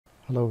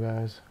Hello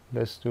guys,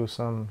 let's do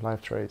some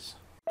live trades.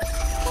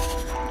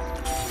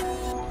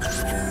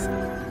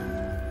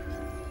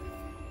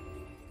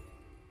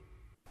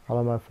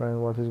 Hello my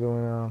friend, what is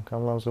going on?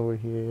 Kamlan's over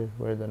here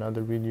with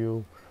another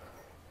video.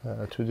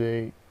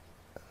 Today,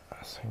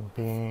 I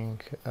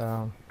think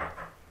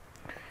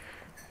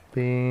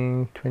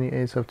being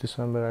 28th of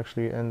December,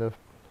 actually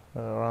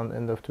around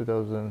end of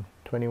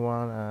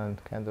 2021,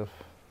 and kind of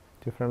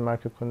different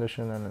market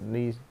condition, and at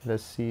least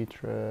let's see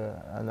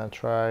and I'll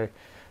try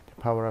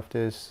the power of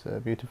this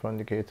beautiful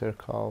indicator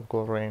called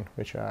GoldRain,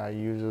 which I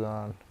use it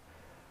on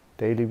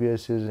daily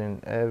basis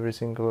in every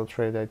single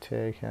trade I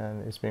take,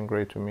 and it's been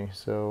great to me.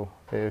 So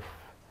if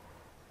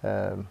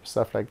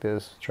stuff like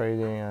this,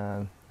 trading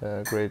and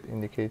great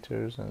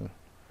indicators and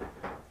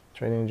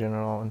trading in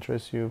general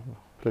interests you,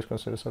 please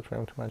consider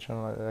subscribing to my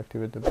channel and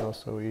activate the bell,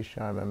 so each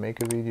time I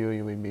make a video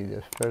you will be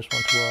the first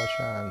one to watch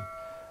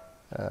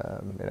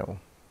and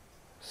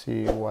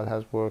see what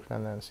has worked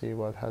and then see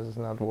what has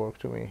not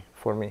worked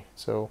for me.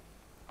 So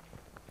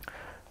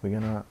we're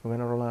gonna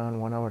rely on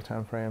 1 hour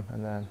time frame,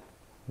 and then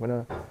I'm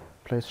gonna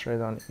place trade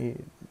on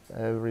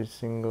every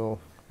single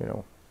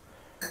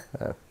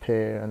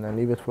pair, and then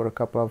leave it for a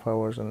couple of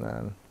hours, and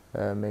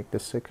then make the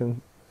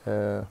second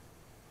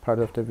part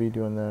of the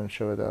video and then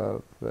show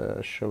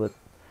it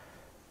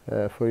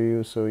for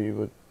you, so you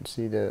would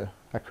see the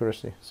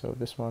accuracy. So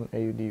this one,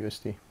 AUD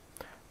USD,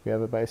 we have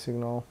a buy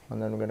signal,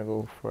 and then we're gonna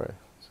go for it.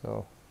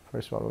 So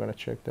first of all, we're gonna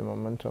check the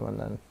momentum, and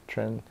then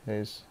trend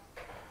is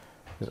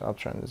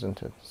uptrend,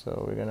 isn't it?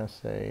 So we're gonna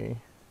say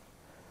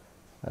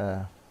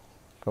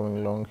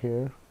going long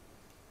here.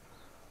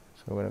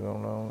 So we're gonna go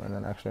long, and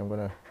then actually I'm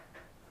gonna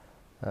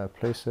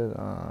place it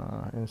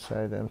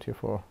inside the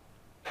MT4.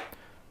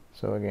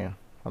 So again,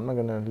 I'm not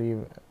gonna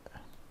leave.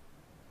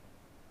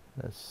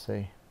 Let's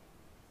say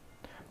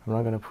I'm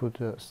not gonna put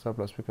the stop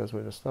loss, because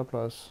with the stop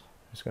loss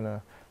it's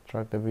gonna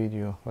track the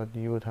video, but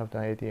you would have the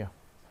idea.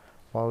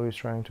 All we're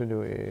trying to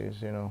do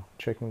is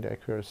checking the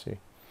accuracy,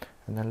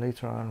 and then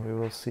later on we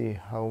will see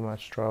how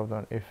much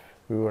drawdown, if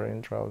we were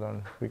in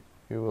drawdown,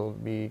 we will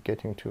be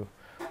getting to.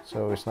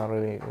 So it's not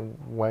really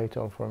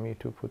vital for me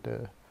to put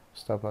the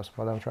stop loss.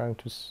 What I'm trying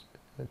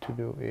to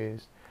do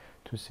is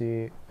to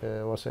see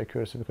what's the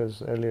accuracy,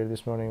 because earlier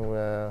this morning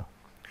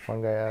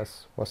one guy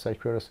asked what's the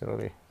accuracy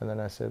really, and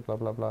then I said blah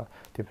blah blah,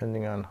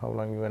 depending on how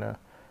long you're gonna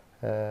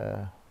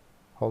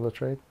hold the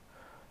trade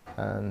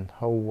and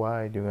how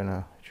wide you're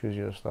gonna choose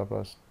your stop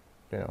loss,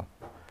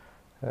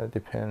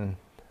 depend,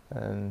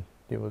 and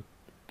you would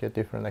get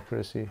different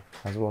accuracy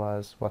as well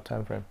as what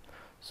time frame.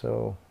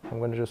 So I'm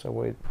gonna just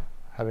avoid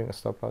having a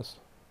stop loss,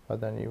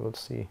 but then you will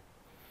see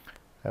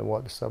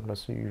what the stop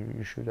loss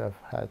you should have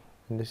had.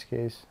 In this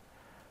case,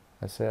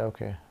 I say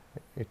okay,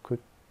 it could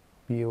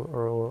be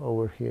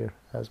over here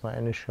as my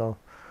initial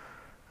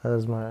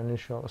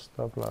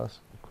stop loss.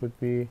 It could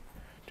be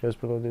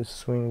just below this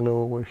swing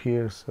low over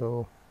here,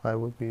 so I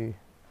would be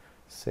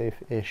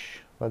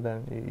safe-ish. But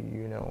then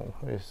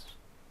it's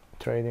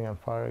trading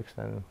and Forex,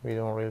 and we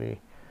don't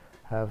really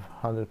have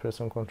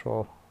 100%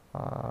 control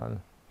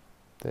on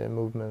the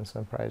movements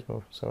and price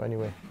move. So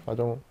anyway, I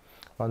don't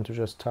want to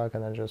just talk,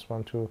 and I just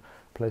want to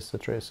place the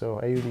trade. So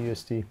AUD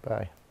USD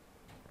buy.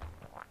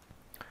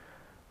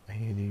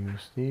 AUD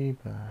USD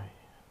buy.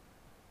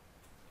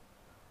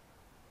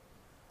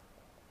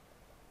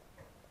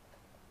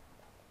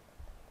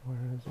 Where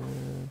is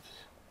it?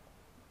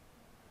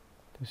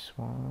 This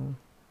one.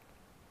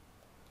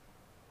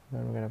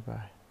 Then we're gonna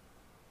buy.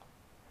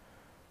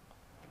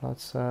 Lot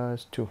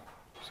size 2.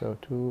 So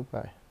 2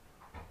 buy.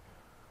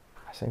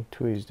 I think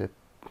 2 is the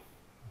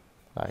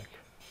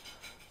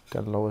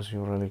lowest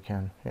you really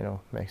can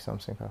make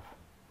something of.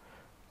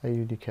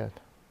 AUD CAD.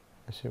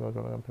 Let's see what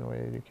will happen with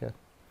AUD CAD.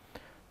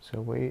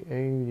 So with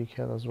AUD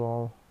CAD as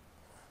well,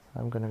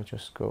 I'm gonna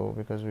just go,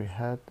 because we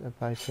had a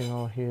buy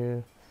signal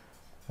here,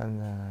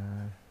 and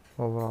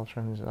overall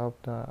trend is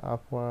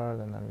upward,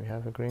 and then we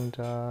have a green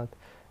dot.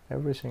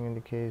 Everything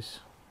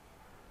indicates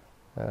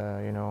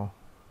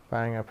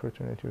buying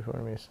opportunity for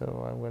me.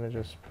 So I'm gonna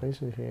just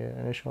place it here.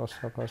 Initial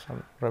stop loss.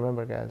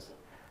 Remember guys,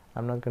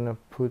 I'm not gonna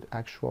put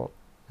actual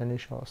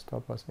initial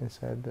stop loss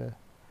inside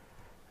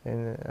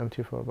in the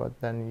MT4, but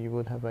then you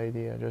would have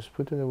idea. Just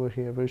put it over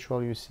here.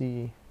 Visually you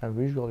see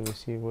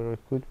where it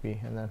could be,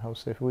 and then how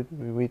safe would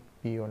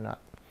be or not.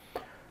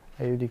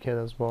 AUD CAD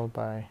as well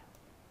buy.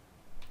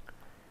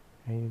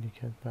 AUD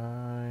CAD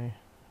buy.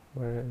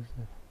 Where is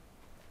it?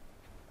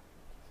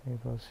 I think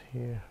it was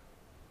here.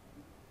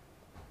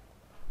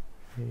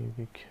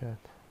 AUD CAD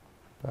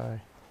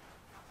buy.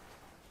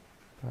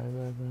 Buy.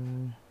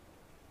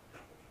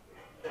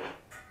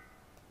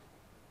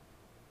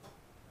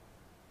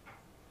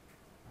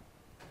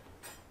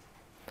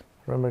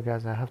 Remember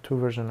guys, I have two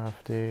versions of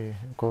the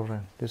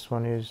GoldRain. This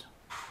one is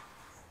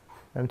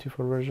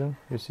MT4 version.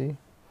 You see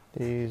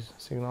these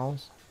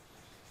signals,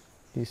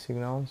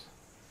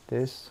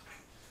 this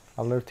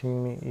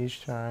alerting me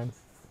each time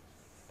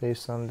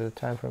based on the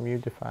time frame you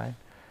define,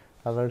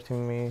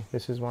 alerting me.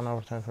 This is 1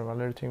 hour time frame,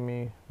 alerting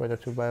me whether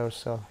to buy or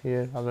sell.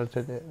 Here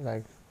alerted it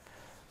like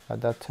at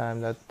that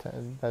time, that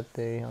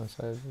day, on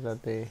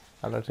that day,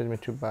 alerted me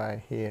to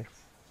buy here,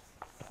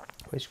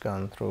 which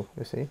gone through,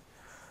 you see.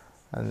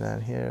 And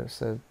then here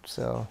said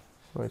sell,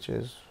 which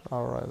is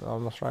alright,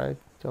 almost right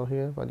till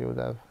here, but you would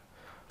have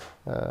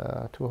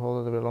to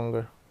hold it a bit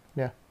longer.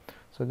 Yeah,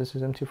 so this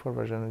is MT4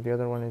 version, the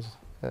other one is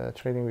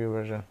TradingView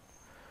version.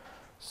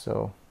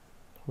 So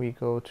we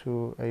go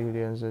to AUD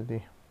and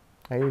ZD.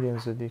 AUD and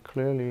ZD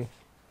clearly,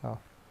 oh,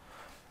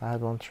 I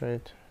had one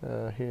trade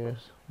here,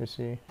 you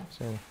see,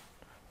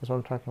 that's what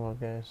I'm talking about,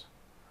 guys.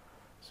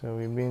 So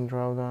we've been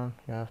drawdown,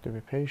 you have to be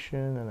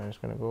patient, and then it's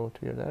gonna go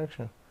to your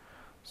direction.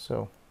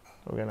 So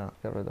we're gonna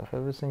get rid of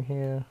everything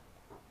here,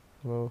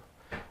 move.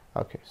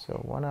 Okay, so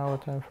 1 hour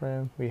time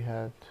frame, we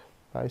had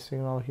buy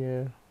signal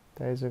here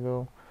days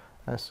ago,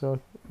 and still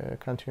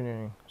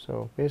continuing.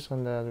 So based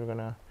on that, we're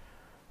gonna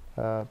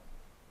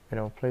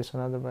place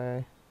another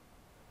buy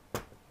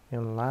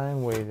in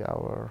line with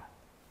our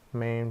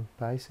main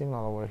buy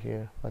signal over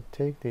here, but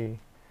take the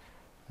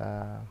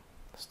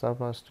stop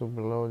loss to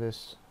below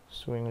this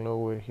swing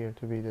low over here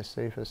to be the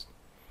safest.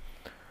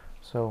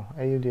 So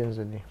AUD and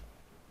ZD.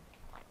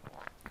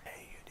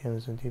 AUD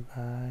and ZD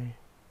buy.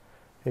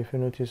 If you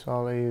notice,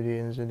 all AUD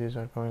and ZDs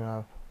are going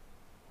up.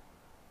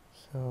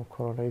 So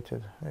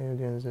correlated. AUD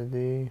and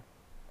ZD.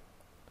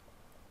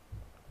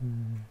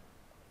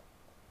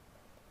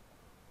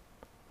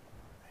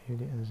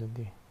 AUD and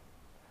ZD.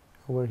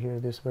 Over here,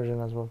 this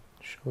version as well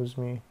shows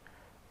me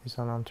is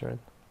unentered.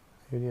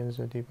 AUD and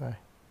ZD buy.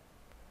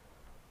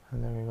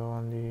 And then we go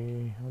on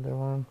the other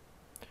one.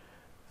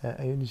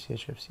 AUD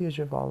CHF.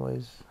 CHF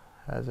always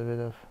has a bit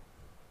of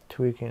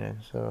tweak in it,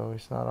 so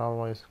it's not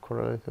always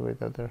correlated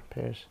with other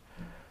pairs.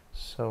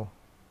 So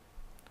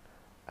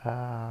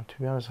to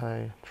be honest,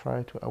 I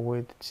try to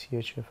avoid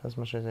CHF as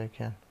much as I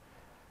can,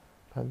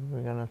 but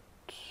we're gonna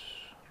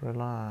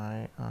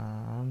rely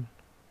on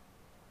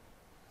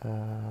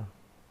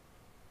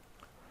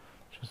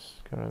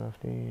just get rid of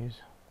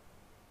these.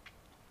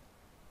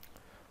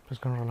 Just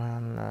gonna rely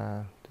on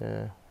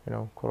the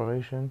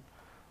correlation,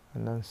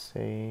 and then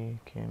say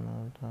came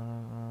out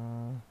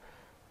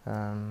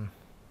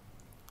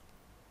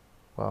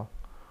well,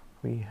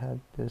 we had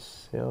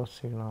this sales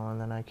signal, and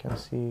then I can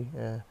see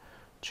a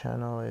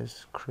channel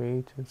is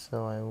created,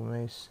 so I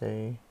may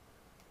say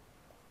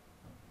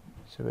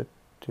it's a bit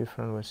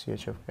different with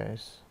CHF,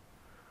 guys.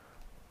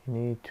 You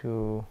need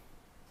to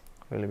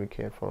really be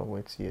careful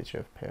with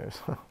CHF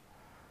pairs.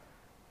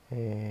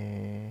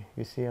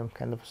 You see, I'm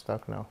kind of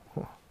stuck now.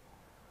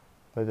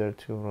 Whether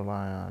to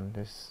rely on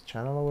this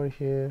channel over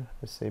here,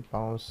 let's say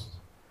bounce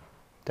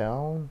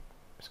down,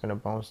 it's gonna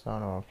bounce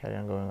down, or carry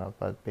on going up,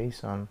 but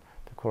based on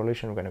the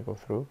correlation, we're gonna go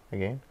through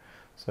again.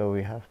 So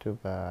we have to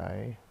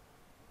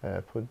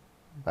put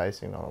buy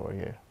signal over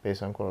here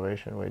based on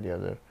correlation with the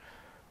other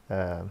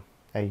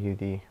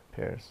AUD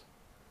pairs.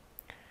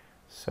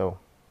 So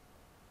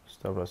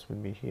stop loss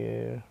would be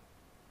here,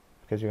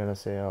 because you're gonna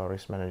say, oh,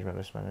 risk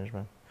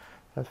management.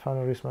 That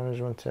final risk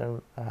management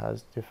term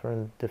has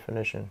different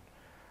definition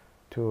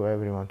to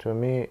everyone. To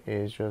me,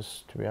 it's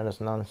just, to be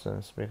honest,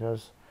 nonsense,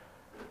 because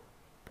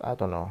I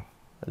don't know,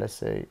 let's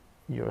say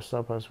your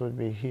stop loss would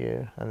be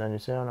here, and then you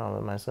say, oh no,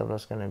 my stop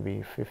loss is gonna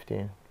be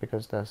 15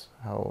 because that's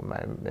how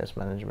my risk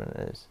management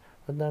is.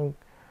 But then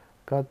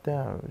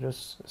goddamn,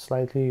 just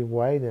slightly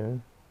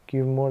widen,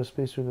 give more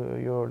space to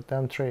your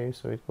damn trade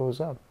so it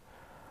goes up.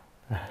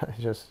 It's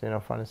just,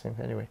 funny thing.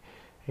 Anyway,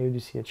 AUD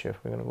CHF,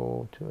 we're gonna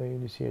go to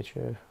AUD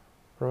CHF.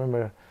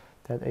 Remember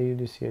that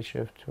AUD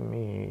CHF to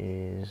me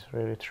is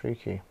really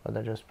tricky, but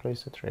I just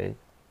place a trade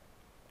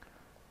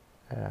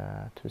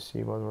to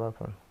see what will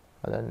happen.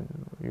 But then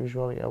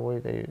usually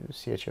avoid AUD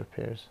CHF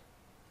pairs.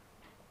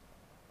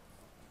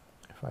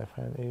 If I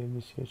find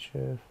AUD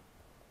CHF,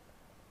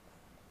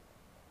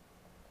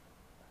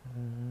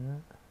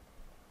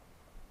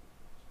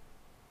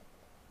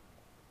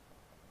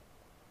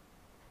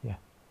 yeah.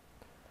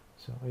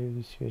 So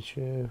AUD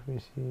CHF, we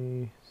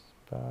see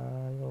buy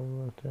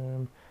over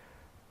term,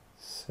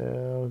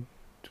 sell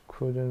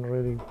couldn't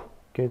really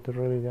get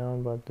really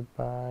down, but the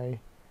buy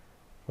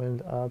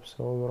went up.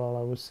 So overall,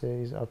 I would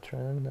say is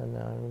uptrend, and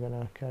then we're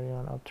gonna carry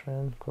on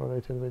uptrend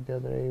correlated with the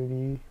other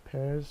AUD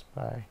pairs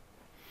buy.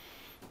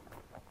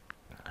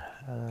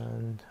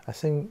 And I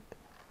think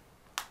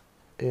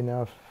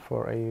enough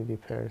for AUD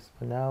pairs.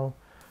 But now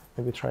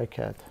maybe try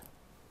CAT.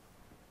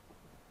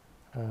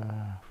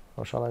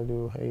 Or shall I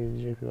do AUD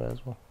JPY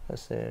as well?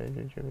 Let's say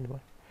AUD JPY.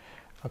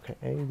 Okay,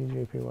 AUD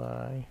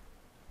JPY.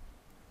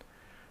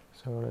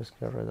 So let's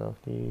get rid of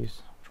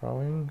these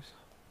drawings,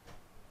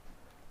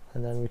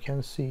 and then we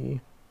can see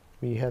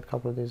we had a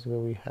couple of days ago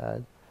we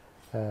had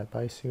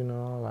buy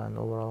signal, and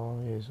overall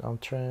is on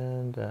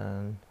trend,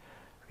 and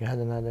we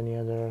hadn't had any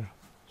other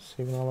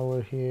signal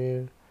over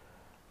here,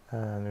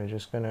 and we're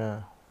just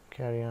gonna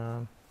carry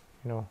on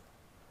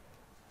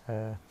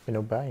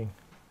buying.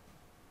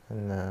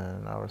 And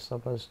then our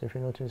stop loss, if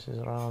you notice, is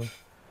around,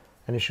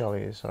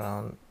 initially is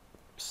around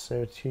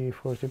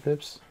 30-40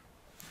 pips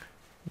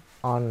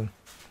on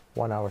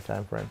 1 hour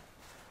time frame.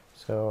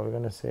 So we're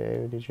gonna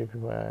say AUD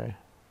JPY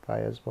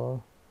buy as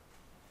well.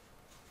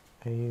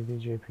 AUD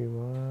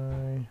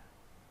JPY,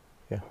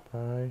 yeah,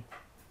 buy.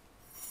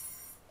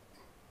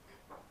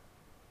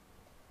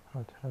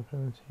 What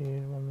happens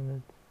here? 1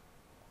 minute.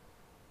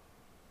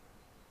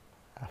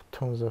 I have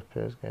tons of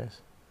pairs,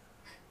 guys.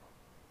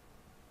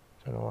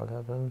 Don't know what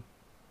happened.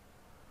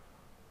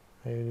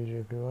 AUD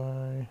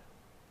JPY,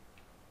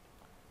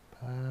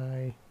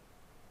 buy.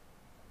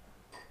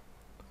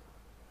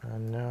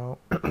 And now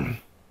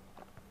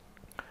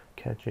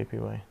CAD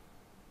JPY.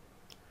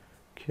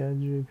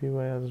 CAD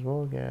JPY as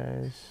well,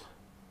 guys.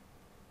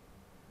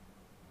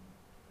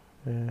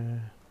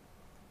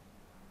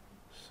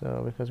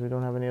 So because we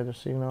don't have any other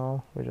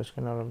signal, we're just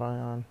gonna rely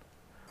on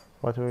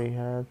what we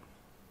had,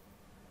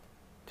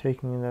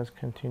 taking it as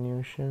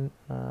continuation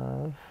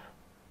of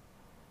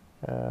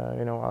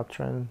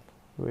uptrend,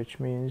 which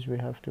means we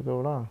have to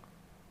go long.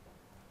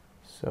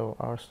 So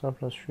our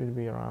stop loss should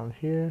be around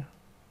here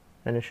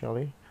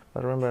initially,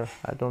 but remember,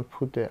 I don't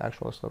put the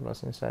actual stop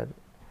loss inside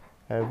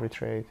every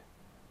trade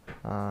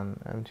on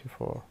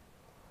MT4,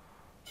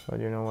 but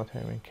you know what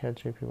I mean. CAD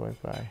JPY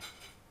buy,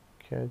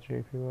 CAD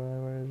JPY,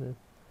 where is it?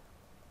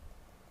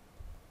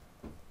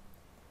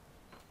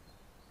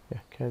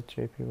 Yeah, CAD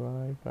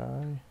JPY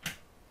buy.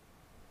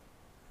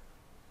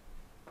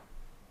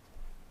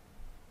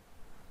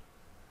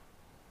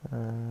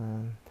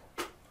 And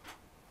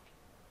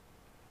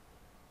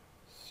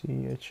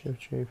CHF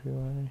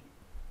JPY.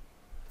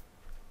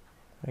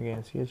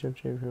 Again, CHF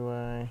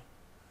JPY.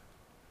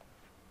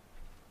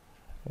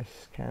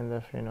 It's kind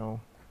of,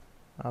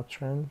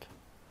 uptrend.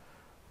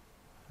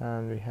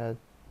 And we had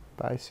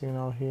buy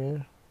signal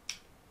here.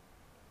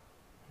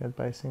 We had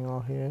buy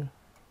signal here.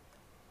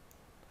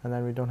 And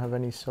then we don't have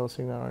any sell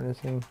signal or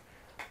anything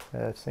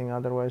saying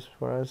otherwise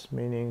for us,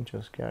 meaning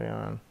just carry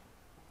on,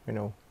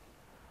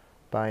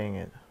 buying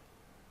it.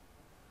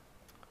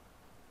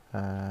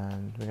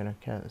 And we're gonna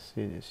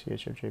see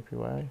CHF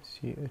JPY,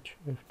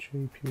 CHF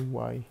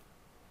JPY.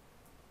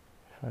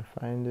 If I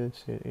find it,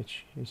 see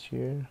it's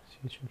here,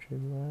 CHF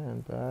JPY,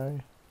 and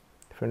buy.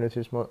 If you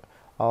notice,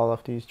 all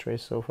of these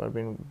trades so far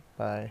been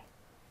buy.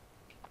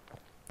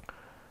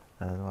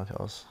 And what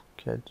else?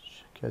 CAD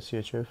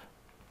CHF.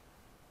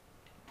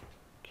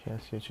 CAD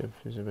CHF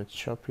is a bit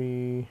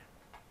choppy.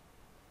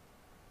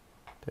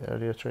 The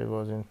earlier trade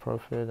was in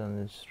profit and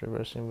it's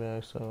reversing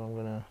back, so I'm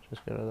gonna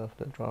just get rid of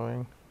the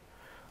drawing.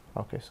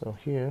 Okay, so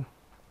here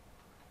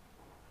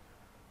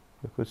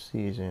we could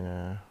see is in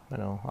a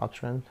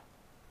uptrend,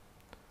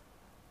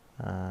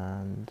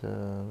 and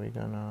we're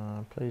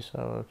gonna place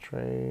our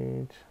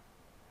trade.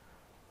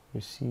 We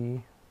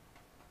see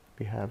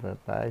we have a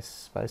buy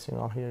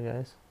signal here,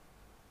 guys.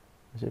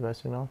 You see buy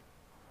signal,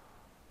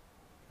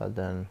 but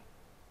then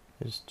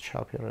it's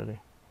choppy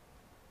already.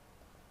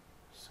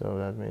 So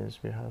that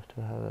means we have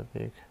to have a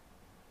big,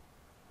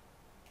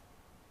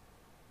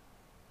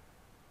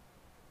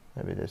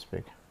 maybe this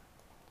big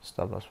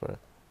stop loss for it.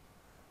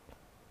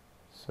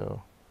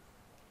 So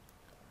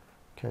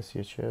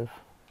CHF,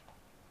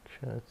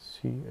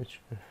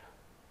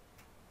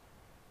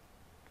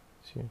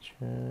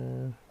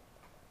 CHF,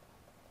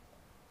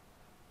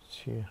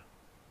 here,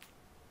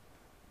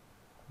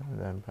 and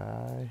then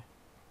buy.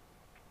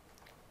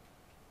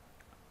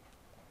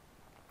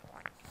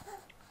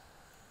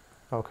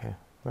 Okay,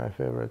 my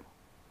favorite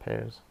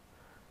pairs,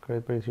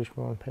 Great British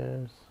Pound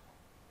pairs,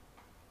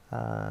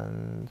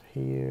 and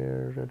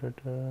here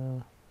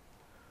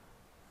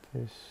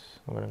this,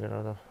 I'm gonna get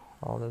rid of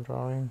all the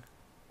drawing.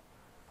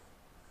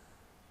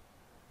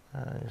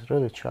 It's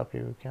really choppy,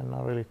 we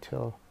cannot really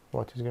tell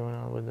what is going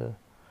on with the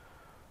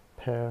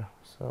pair,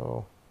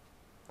 so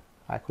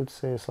I could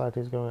say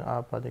slightly is going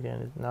up, but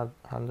again it's not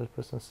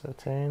 100%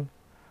 certain.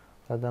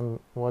 But then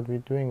what we're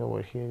doing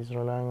over here is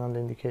relying on the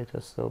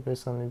indicators. So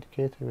based on the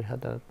indicator, we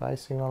had that buy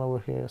signal over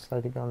here,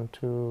 slightly gone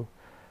to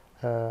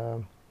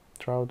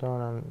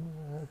drawdown and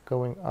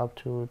going up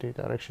to the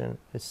direction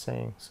it's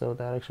saying. So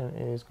direction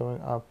is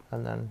going up,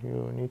 and then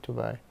you need to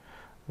buy. And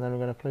then we're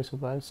going to place a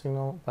buy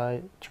signal,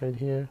 buy trade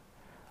here.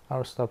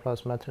 Our stop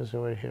loss matters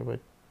over here with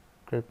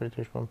Great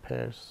British Pound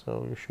pairs,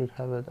 so you should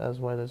have it as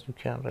wide as you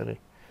can really.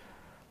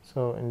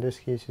 So in this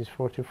case it's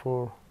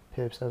 44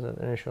 pips as an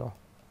initial.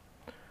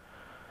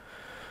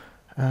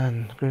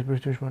 And Great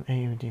British Pound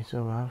AUD,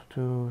 so I have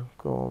to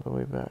go all the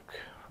way back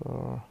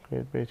for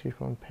Great British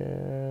Pound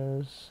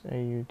pairs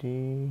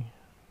AUD.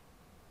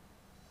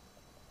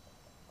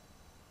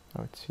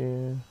 Oh, it's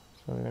here,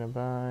 so we're gonna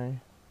buy,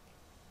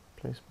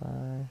 place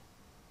buy,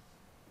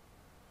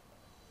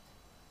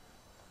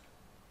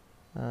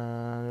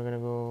 and we're gonna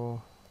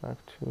go back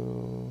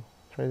to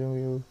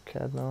TradingView.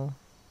 CAD now.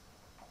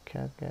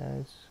 CAD,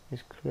 guys,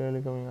 is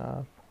clearly going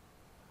up,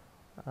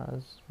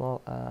 as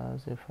well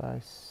as if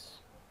I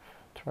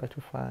try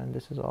to find,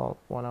 this is all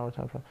 1 hour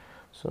time frame.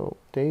 So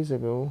days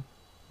ago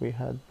we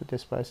had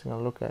this pricing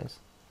on. Look, guys,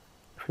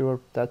 if you were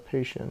that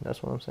patient,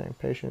 that's what I'm saying,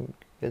 patient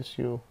gets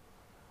you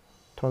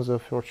tons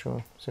of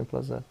fortune, simple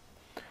as that.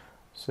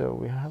 So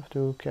we have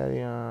to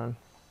carry on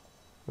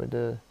with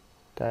the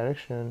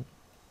direction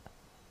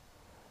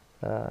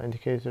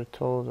indicator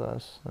told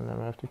us, and then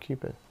we have to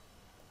keep it.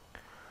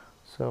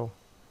 So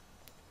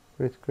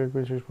Great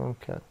British Pound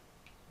CAD.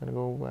 Gonna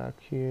go back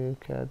here,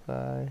 CAD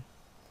buy.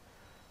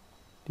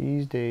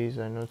 These days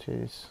I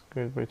notice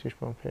Great British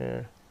Pound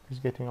pair is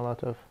getting a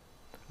lot of,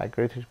 like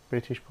Great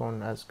British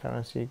Pound as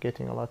currency,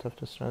 getting a lot of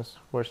the strength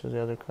versus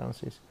the other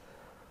currencies.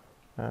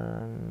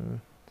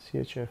 And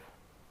CHF,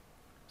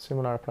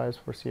 similar price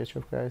for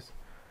CHF, guys.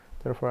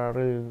 Therefore I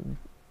really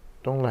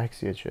don't like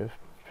CHF,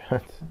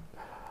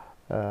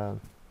 but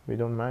we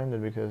don't mind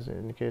it because the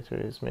indicator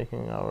is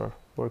making our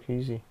work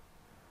easy.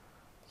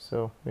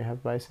 So we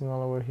have buy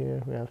signal over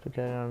here, we have to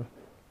carry on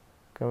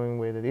going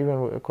with it,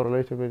 even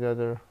correlated with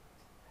other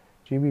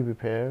GBP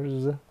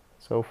pairs.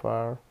 So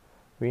far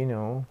we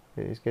know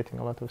it is getting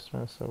a lot of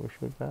strength, so we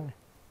should buy.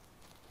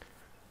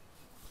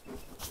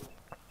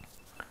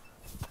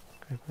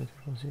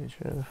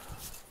 CHF.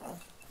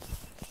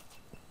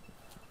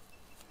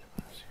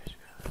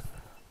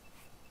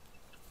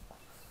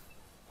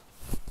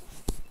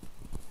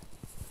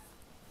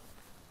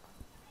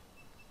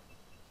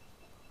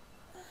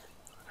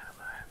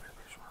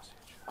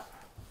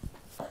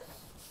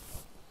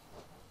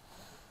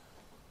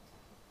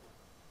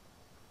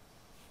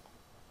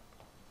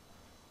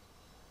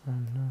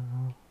 And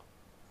now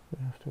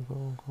we have to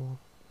go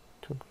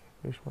to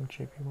British Pound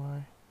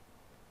JPY,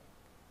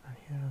 and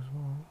here as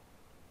well.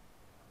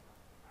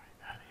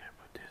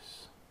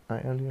 I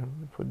earlier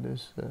put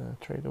this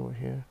trade over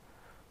here,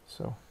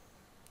 so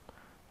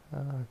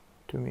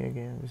to me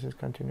again this is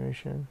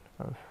continuation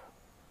of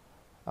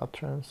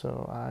uptrend,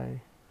 so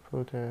I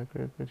put a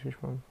Great British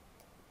Pound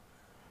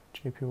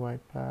JPY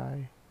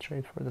buy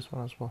trade for this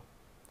one as well,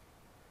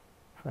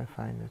 if I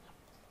find it.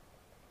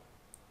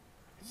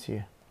 It's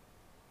here.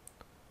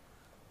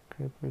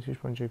 Great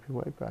British Pound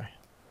JPY buy.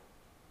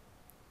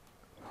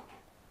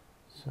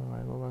 So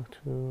I go back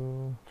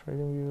to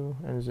TradingView,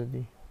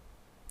 NZD.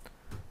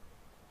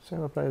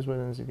 Same applies with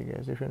NZD,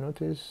 guys. If you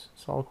notice,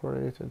 it's all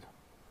correlated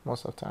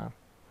most of the time.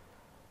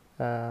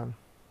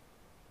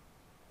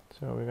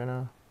 So we're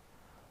gonna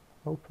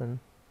open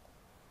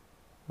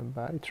a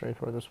buy trade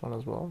for this one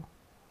as well.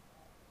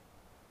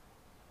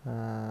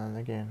 And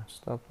again,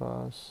 stop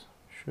loss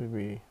should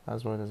be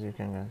as wide as you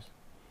can, guys.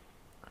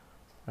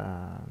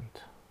 And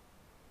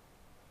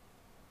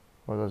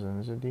what was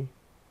NZD?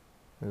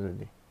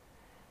 NZD.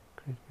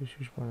 Great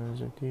British Pound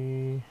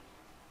NZD.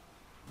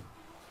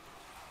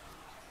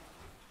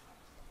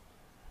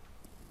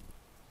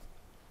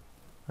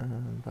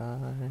 And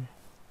buy.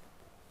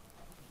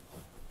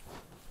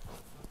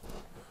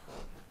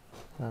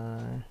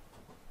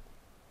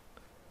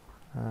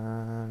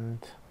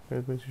 And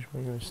Great British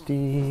Pound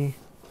USD.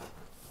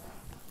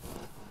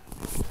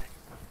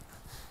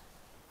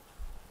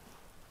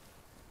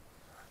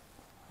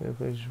 Great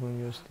British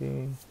Pound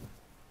USD.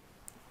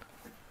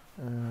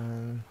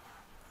 And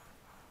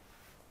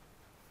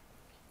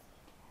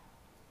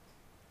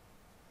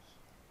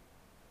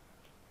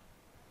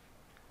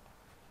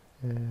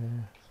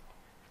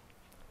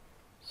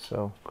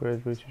so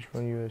Great British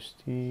Pound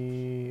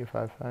USD, if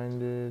I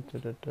find it,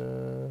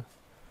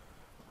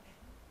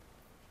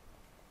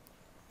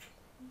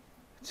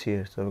 it's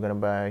here, so we're gonna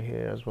buy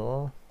here as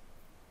well.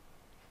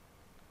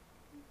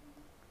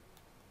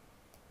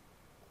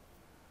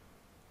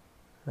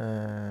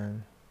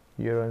 And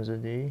Euro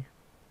NZD.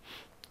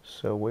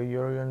 So with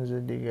Euro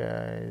NZD,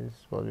 guys,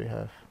 what we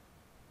have?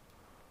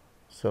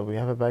 So we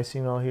have a buy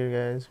signal here,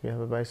 guys. We have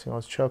a buy signal,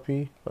 it's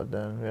choppy, but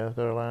then we have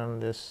to rely on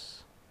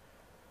this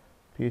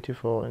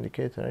beautiful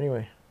indicator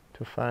anyway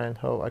to find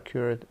how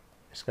accurate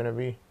it's gonna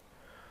be.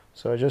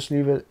 So I just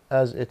leave it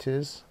as it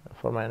is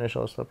for my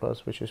initial stop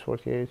loss, which is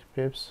 48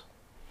 pips,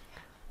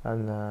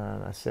 and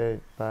then I say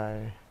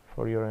buy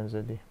for Euro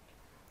NZD.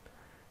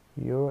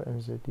 Euro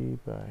NZD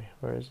buy.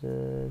 Where is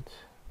it?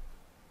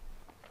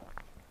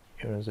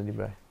 Euro NZD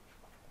buy.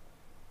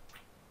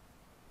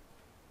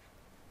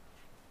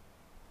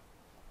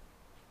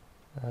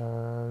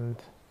 And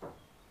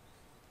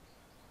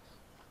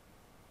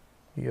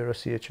Euro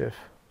CHF.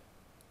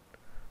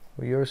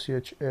 Euro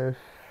CHF,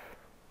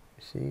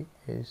 you see,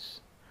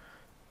 is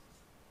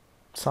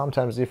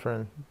sometimes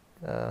different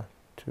to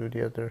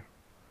the other,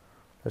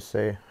 let's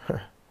say,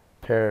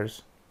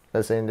 pairs.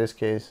 Let's say in this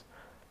case,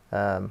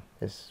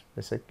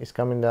 it's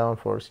coming down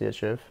for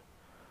CHF,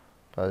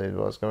 but it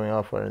was going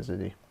up for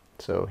NZD.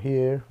 So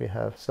here we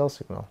have sell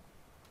signal.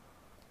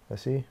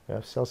 Let's see, we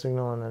have sell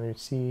signal, and then you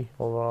see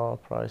overall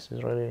price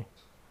is really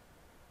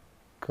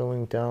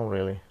going down,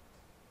 really.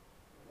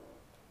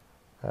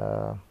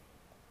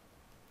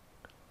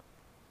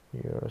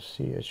 Euro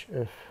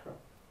CHF,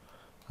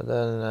 but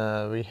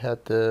then we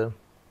had the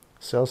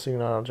sell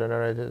signal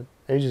generated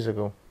ages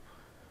ago,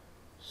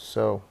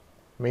 so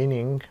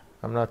meaning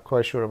I'm not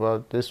quite sure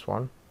about this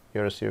one,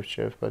 Euro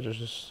CHF, but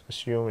just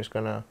assume it's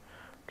gonna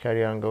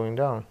carry on going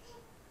down,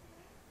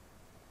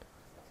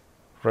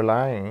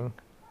 relying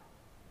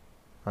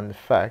on the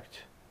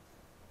fact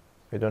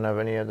we don't have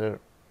any other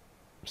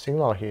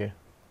signal here.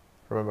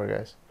 Remember,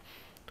 guys,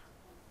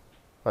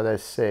 but I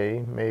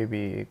say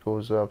maybe it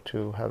goes up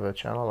to have a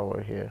channel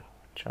over here,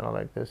 channel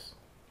like this,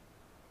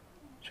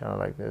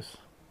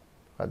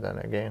 but then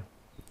again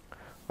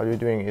what we're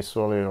doing is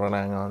solely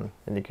relying on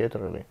indicator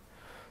really.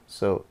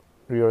 So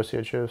euro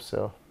CHF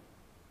sell,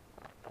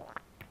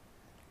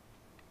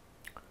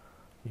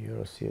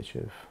 euro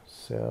CHF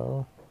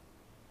sell,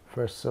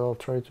 first sell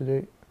trade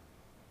today.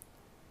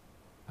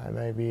 I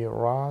may be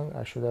wrong,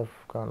 I should have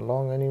gone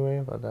long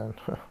anyway, but then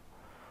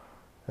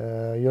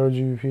euro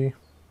GBP,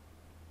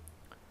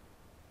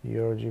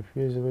 euro GBP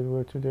is a bit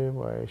weird today.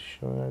 Why is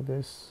showing like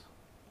this?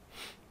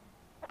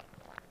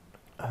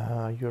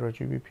 Euro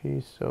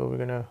GBP, so we're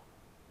gonna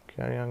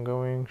carry on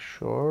going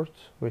short,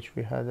 which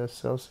we had a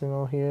sell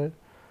signal here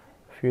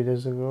a few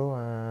days ago,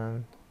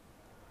 and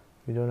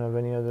we don't have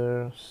any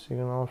other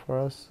signal for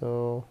us,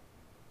 so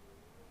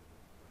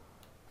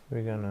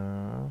we're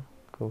gonna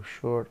go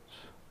short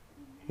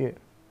here.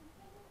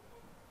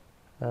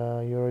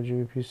 Euro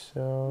GBP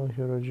sell,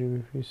 euro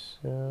GBP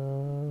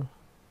sell,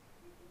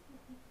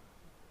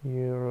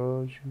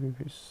 euro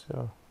GBP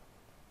sell.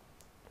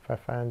 If I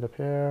find the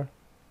pair,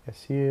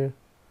 yes, here,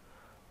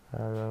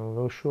 and then we'll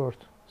go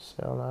short,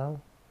 sell now.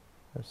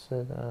 That's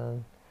it.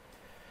 And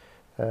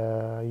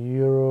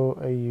euro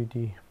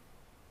AUD,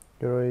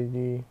 euro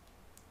AUD,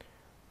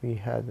 we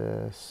had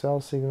a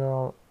sell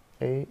signal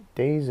 8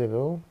 days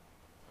ago,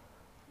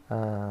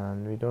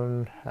 and we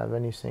don't have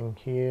anything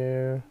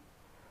here,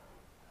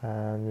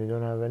 and we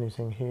don't have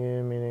anything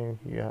here, meaning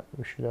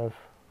we should have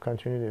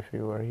continued if we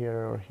were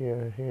here or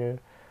here or here,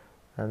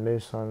 and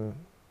based on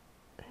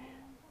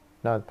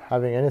not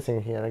having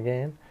anything here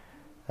again,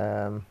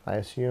 I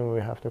assume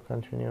we have to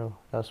continue.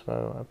 That's why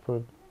I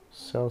put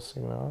sell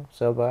signal,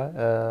 sell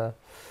buy,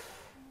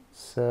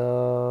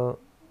 sell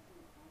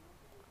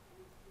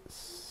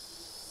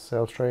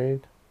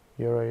trade,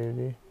 euro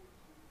AUD,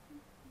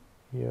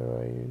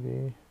 euro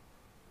AUD,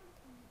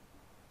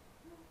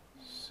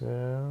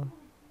 sell,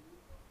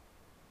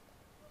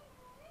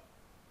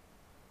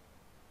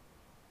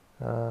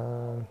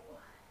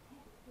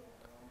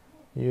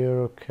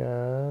 euro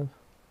CAD.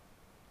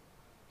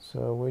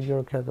 So with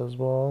euro CAD as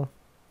well,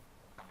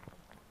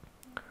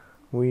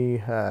 we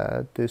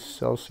had this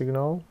sell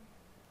signal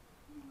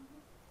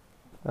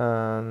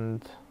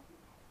and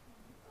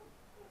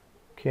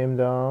came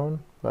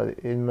down, but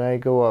it may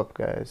go up,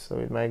 guys. So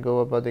it might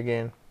go up, but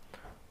again,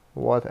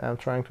 what I'm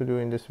trying to do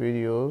in this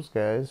videos,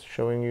 guys,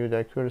 showing you the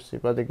accuracy.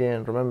 But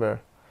again,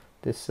 remember,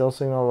 this sell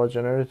signal was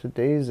generated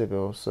days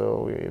ago,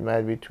 so it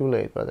might be too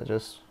late, but I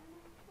just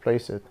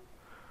place it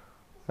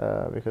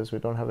because we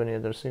don't have any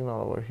other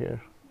signal over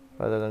here,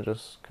 rather than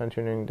just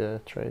continuing the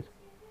trade.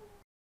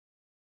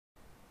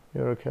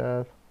 Euro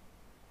CAD,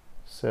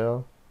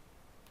 sell,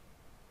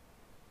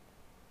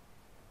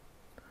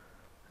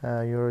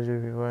 euro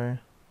JPY,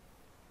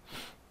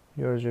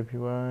 euro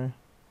JPY.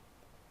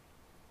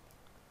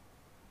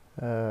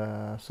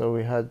 So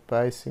we had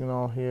buy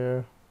signal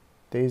here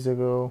days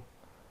ago,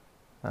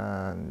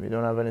 and we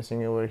don't have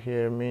anything over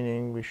here,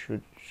 meaning we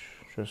should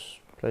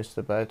just place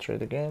the buy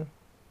trade again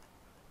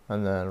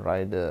and then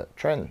ride the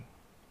trend.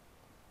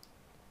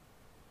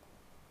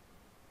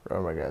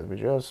 Oh my god, we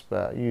just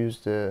use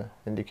the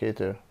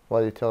indicator,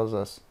 what it tells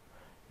us.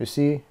 You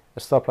see, a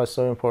stop loss is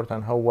so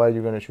important, how wide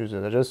you're going to choose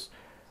it. I just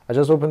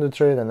opened the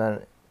trade, and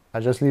then I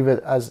just leave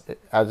it as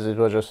it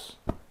was, just,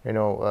 you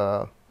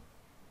know,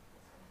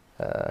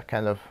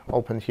 kind of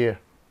opened here.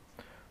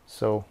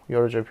 So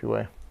euro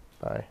JPY,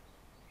 buy.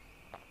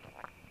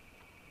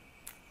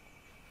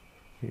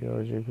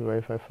 Euro JPY,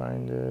 if I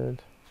find it,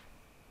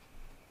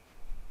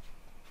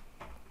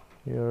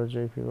 euro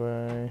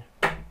JPY,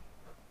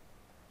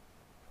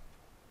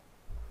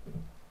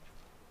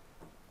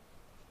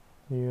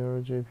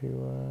 euro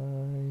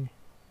JPY,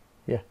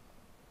 yeah.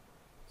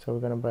 So we're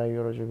gonna buy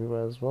euro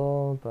JPY as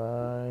well,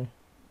 buy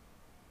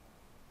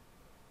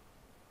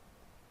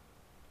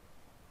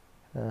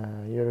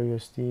euro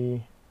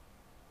USD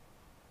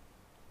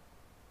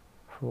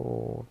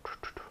for.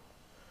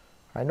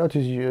 I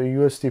notice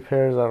USD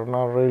pairs are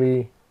not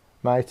really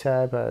my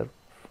type. I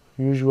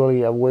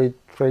usually avoid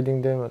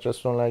trading them. I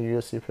just don't like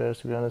USD pairs,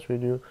 to be honest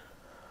with you.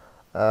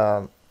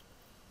 But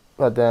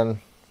then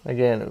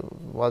again,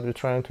 what we're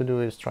trying to do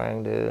is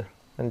trying the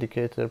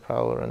indicator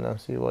power and then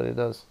see what it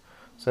does.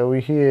 So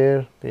we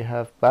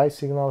have buy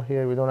signal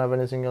here. We don't have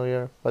any signal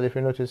here, but if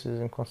you notice, it's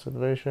in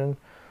consolidation.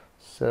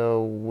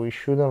 So we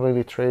shouldn't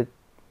really trade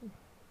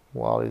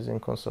while it's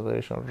in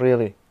consolidation,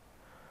 really.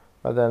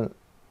 But then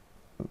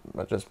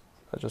I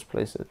just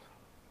place it,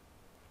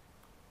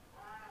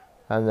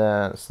 and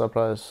then stop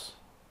loss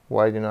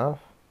wide enough,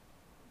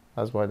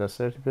 as wide as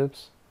 30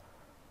 pips,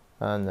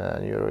 and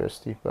then euro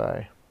USD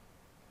buy.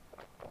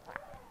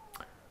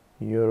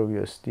 Euro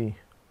USD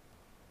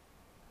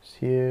is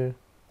here,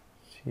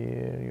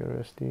 euro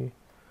USD.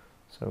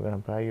 So we're gonna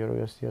buy euro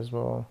USD as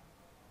well,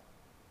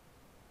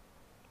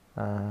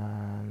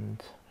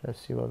 and let's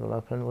see what will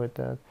happen with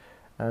that.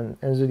 And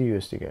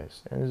NZD-USD,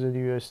 guys,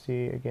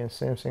 NZD-USD, again,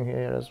 same thing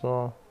here as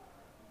well.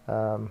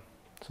 So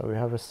we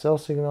have a sell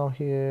signal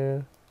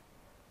here.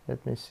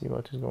 Let me see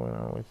what is going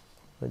on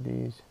with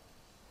these.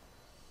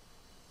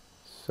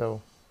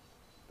 So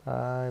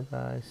buy,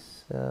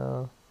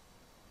 sell.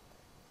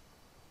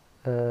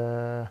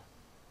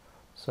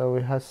 So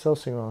we had sell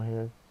signal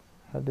here.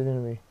 How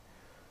didn't we?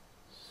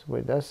 So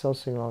with that sell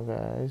signal,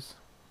 guys,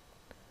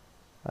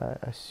 I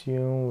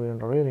assume we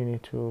really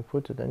need to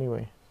put it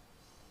anyway.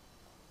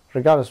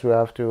 Regardless, we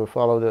have to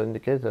follow the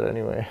indicator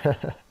anyway.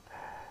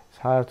 It's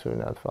hard to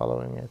not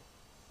following it.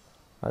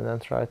 And then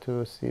try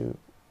to see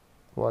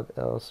what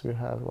else we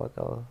have,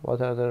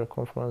 what other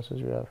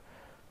confluences we have.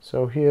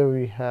 So here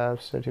we have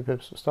 30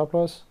 pips stop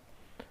loss,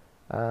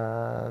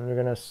 and we're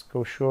gonna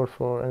go short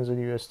for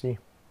NZUSD.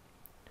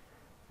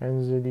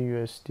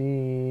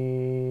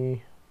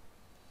 NZUSD,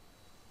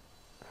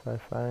 if I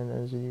find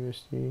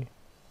NZUSD,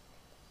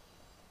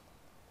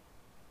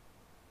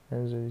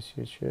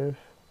 NZCHF,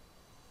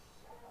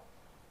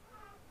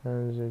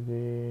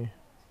 NZUSD,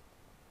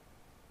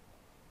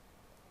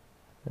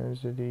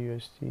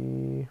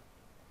 NZUSD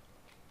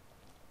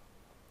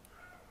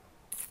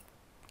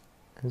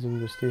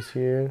is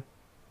here,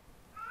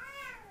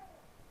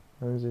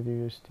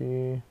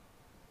 NZUSD.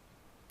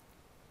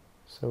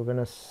 So we're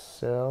gonna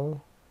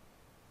sell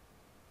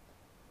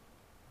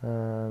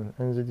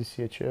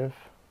NZCHF.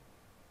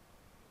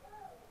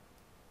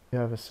 We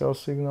have a sell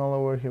signal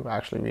over here.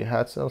 Actually, we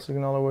had sell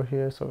signal over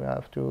here, so we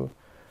have to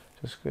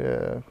just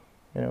you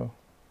know,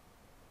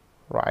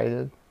 write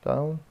it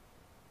down.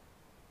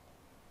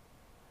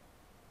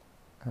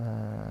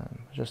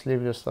 Just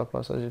leave the stop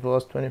loss as it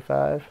was,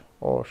 25,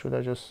 or should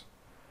I just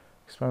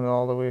expand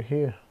all the way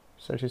here,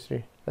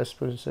 33? Let's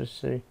put it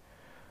 33,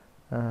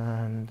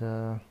 and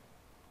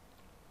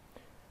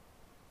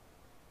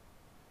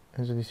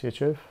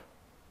NZCHF.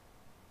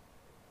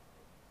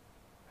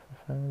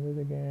 Find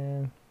it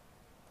again.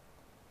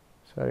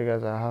 Sorry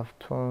guys, I have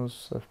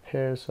tons of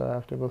pairs, so I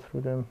have to go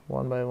through them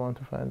one by one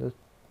to find the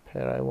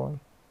pair I want.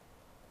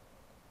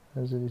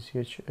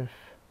 NZCHF.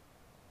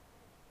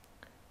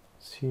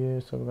 It's here,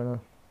 so we're gonna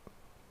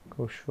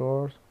go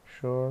short,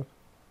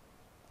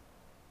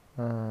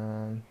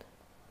 and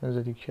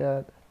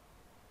NZCAD.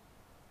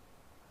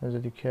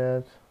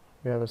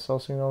 We have a sell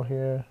signal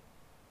here.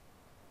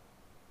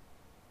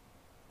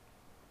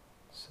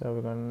 So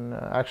we're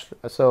gonna actually,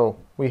 so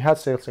we had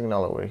sell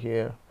signal over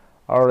here.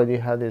 I already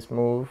had this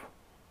move,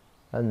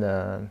 and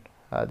then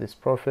had this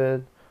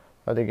profit,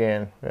 but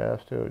again we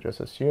have to just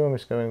assume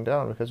it's going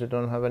down because we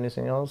don't have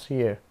anything else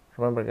here.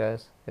 Remember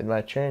guys, it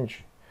might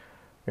change.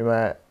 We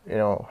might, you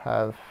know,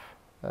 have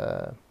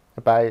a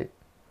buy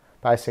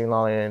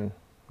signal in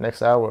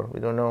next hour. We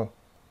don't know,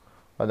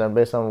 but then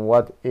based on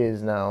what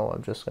is now,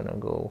 I'm just gonna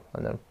go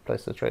and then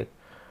place the trade.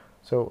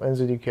 So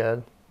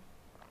NZCAD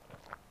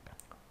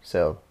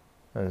sell,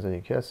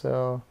 NZCAD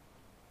sell,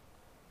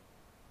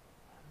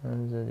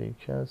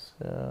 NZCAD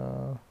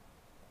sell.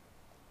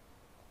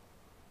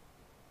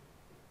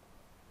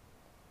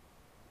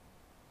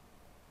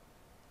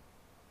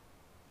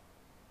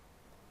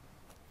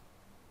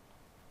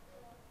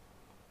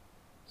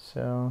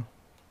 So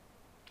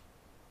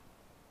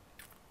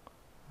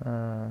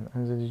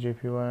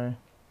NZJPY,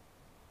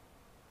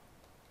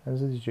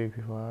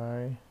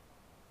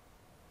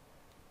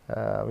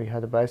 we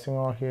had a buy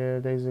signal here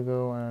days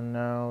ago, and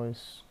now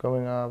it's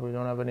going up. We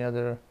don't have any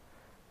other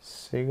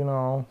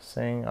signal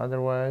saying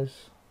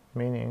otherwise,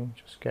 meaning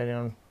just carry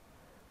on,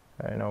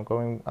 you know,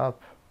 going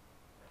up.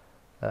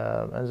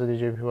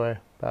 NZJPY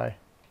buy,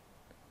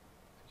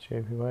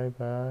 JPY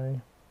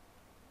buy.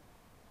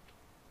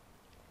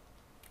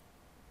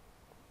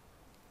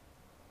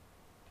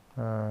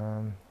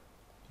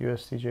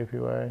 USD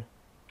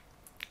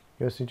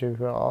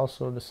JPY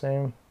also the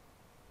same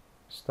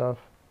stuff.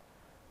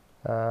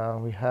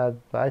 We had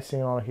buy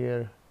signal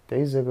here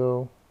days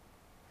ago.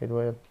 It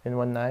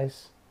went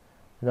nice.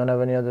 We don't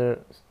have any other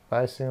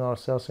buy signal or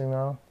sell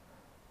signal,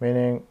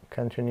 meaning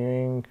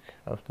continuing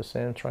of the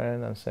same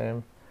trend and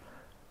same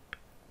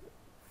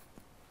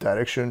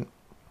direction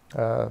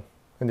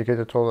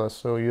indicator told us.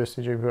 So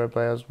USD JPY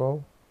buy as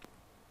well.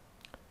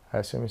 I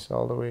assume it's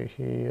all the way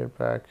here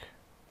back.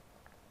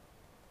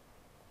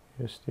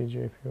 USD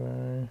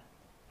JPY.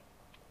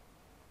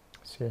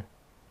 It's here.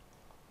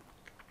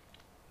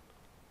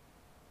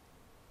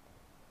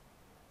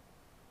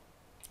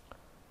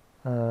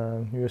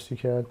 USD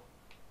CAD.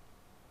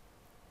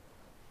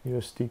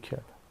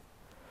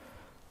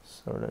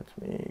 So let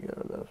me get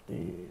rid of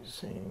these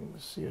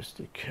things.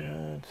 USD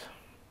CAD.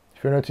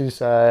 If you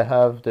notice, I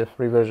have the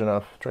free version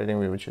of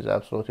TradingView, which is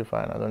absolutely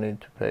fine. I don't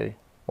need to pay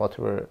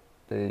whatever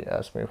they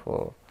ask me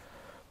for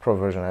pro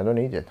version. I don't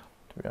need it,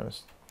 to be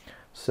honest.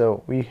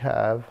 So we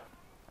have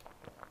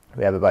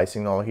a buy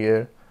signal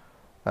here,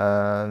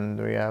 and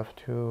we have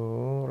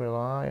to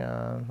rely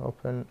on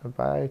open a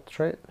buy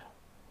trade.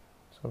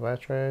 So buy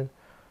trade,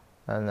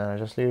 and then I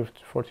just leave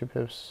 40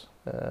 pips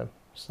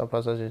stop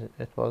loss as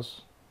it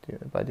was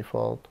by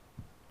default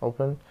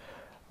open,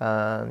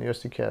 and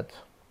USD CAD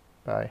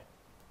buy.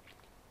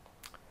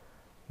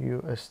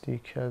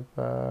 USD CAD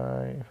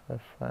buy, if I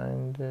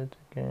find it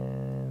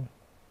again.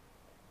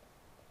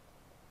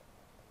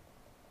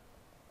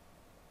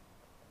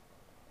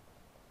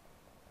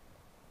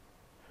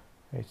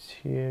 It's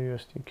here,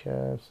 USD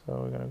CAD, so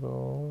we're gonna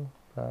go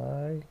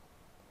buy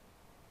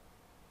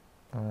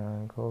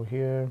and go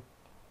here.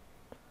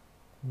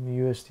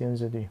 USD and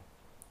ZD.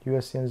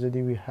 USD and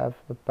ZD, we have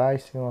a buy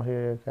signal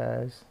here,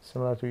 guys,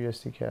 similar to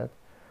USD CAD.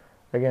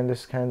 Again,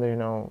 this kind of, you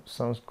know,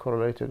 sounds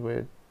correlated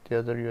with the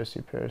other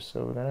USD pairs.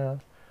 So we're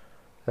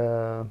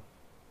gonna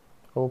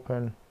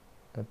open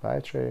a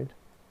buy trade,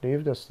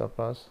 leave the stop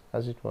loss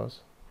as it was,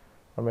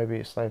 or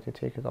maybe slightly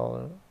take it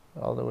all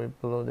the way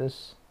below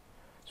this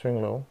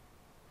swing low,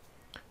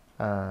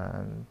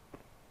 and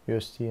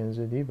USD and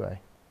ZD buy.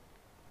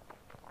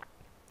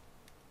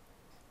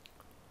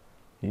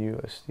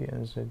 USD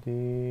and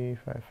ZD,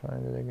 if I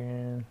find it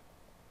again,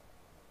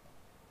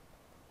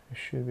 it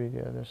should be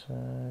the other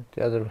side,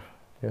 the other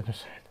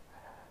side.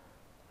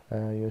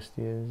 USD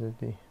and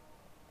ZD,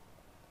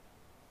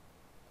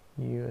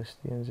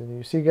 USD and ZD.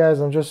 You see,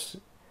 guys, I'm just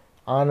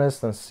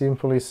honest and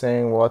simply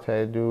saying what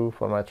I do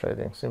for my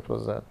trading. Simple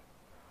as that.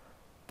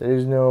 There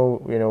is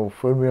no, you know,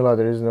 formula.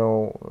 There is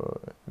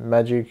no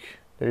magic.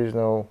 There is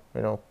no,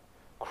 you know,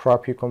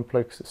 crappy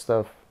complex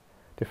stuff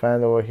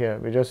defined over here.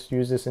 We just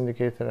use this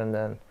indicator, and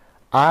then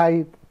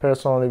I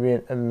personally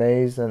been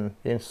amazed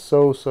and been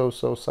so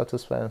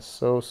satisfied and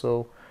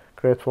so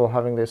grateful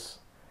having this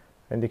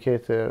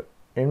indicator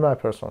in my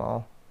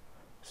personal,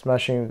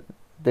 smashing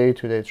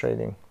day-to-day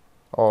trading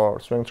or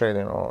swing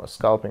trading or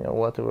scalping or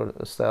whatever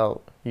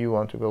style you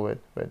want to go with.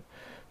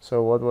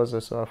 So what was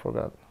this? I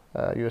forgot.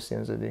 USD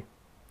and ZD.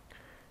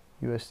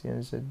 USD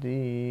and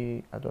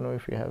ZD. I don't know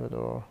if we have it,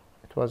 or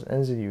it was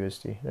NZD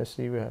USD. Let's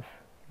see, we have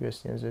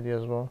USD and ZD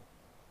as well.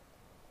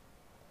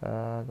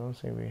 I don't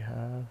think we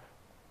have.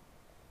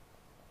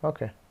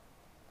 Okay,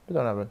 we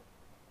don't have it.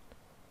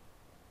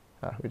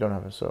 We don't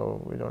have it,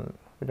 so we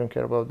don't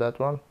care about that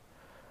one.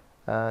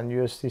 And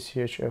USD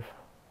CHF,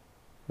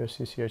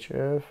 USD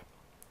CHF.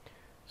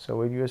 So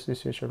with USD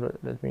CHF,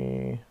 let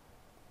me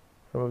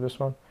remove this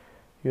one.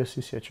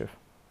 USD CHF.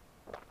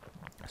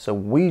 So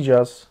we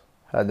just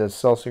had the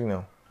sell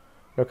signal.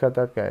 Look at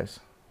that, guys.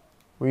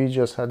 We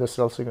just had the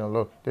sell signal.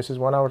 Look, this is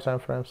 1 hour time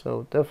frame,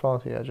 so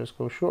definitely I just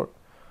go short.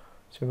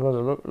 Simple as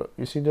look,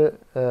 you see the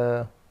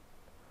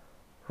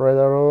red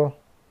arrow?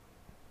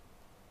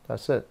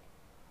 That's it.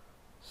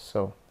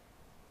 So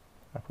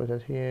I put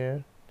it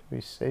here to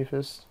be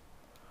safest.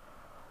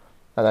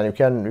 And then you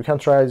can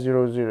try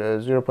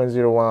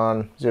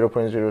 0.01,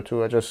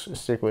 0.02. I just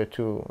stick with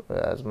 2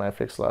 as my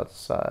fixed lot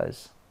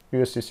size.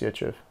 USD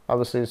CHF.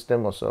 Obviously it's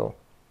demo, so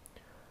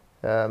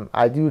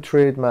I do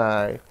trade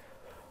my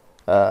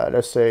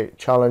let's say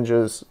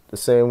challenges the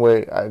same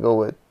way. I go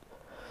with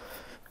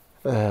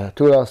 2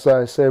 lot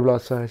size, same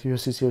lot size,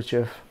 USD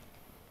CHF.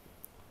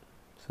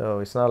 So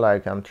it's not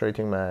like I'm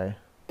trading my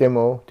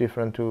demo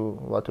different to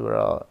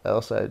whatever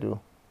else I do.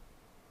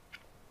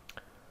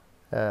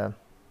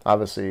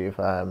 Obviously, if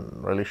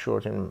I'm really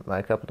short in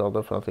my capital,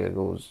 definitely it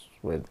goes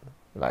with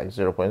like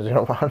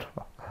 0.01.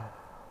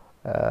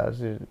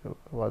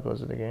 What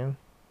was it again?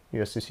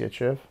 USD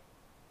CHF.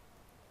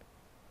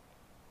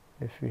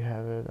 If we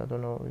have it, I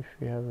don't know if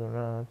we have it or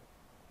not.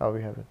 Oh,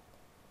 we have it.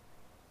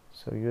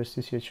 So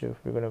USD CHF,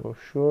 we're gonna go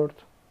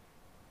short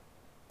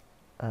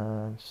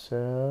and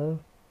sell.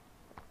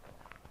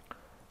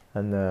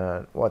 And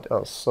then what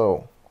else?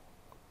 So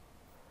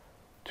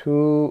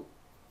to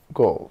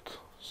gold.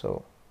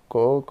 So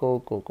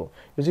gold.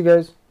 You see,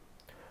 guys,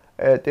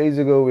 days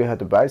ago we had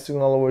the buy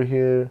signal over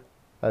here,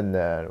 and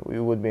then we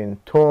would be in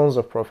tons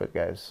of profit,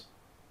 guys,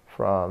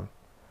 from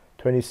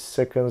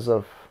 22nd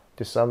of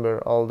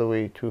December all the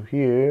way to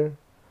here.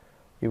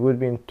 We would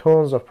be in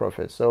tons of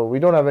profit. So we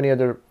don't have any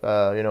other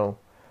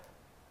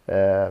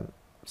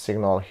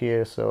signal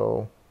here.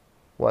 So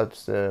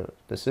what's the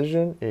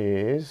decision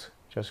is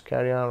just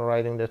carry on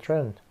riding the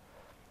trend.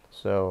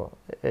 So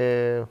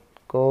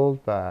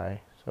gold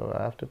buy. So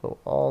I have to go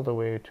all the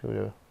way to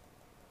the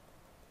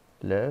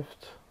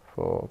left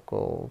for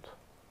gold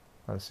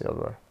and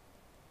silver.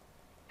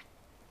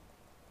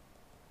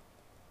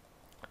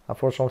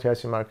 Unfortunately, I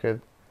see market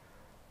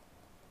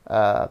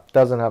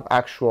doesn't have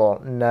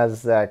actual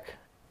Nasdaq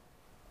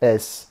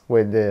S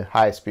with the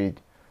high speed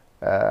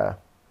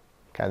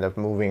kind of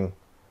moving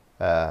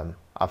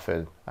off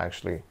it.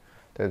 Actually,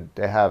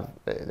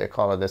 they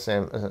call it the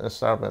same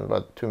instrument,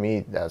 but to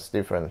me that's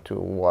different to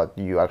what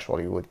you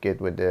actually would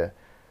get with the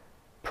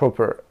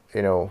proper,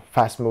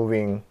 fast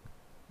moving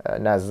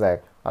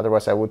Nasdaq.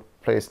 Otherwise I would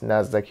place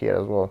Nasdaq here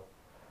as well.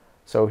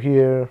 So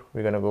here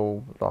we're gonna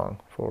go long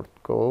for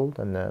gold,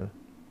 and then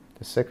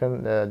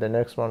the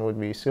next one would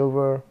be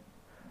silver,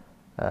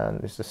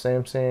 and it's the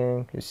same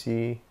thing. You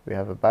see we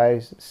have a buy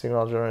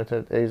signal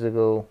generated days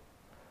ago.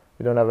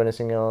 We don't have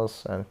anything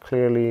else, and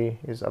clearly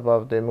is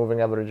above the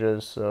moving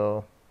averages,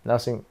 so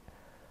nothing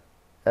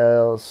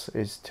else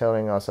is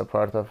telling us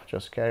apart of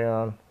just carry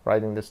on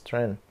riding this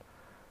trend.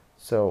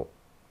 So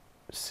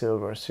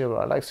silver,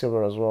 I like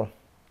silver as well,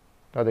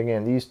 but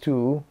again these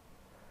two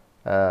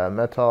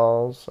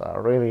metals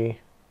are really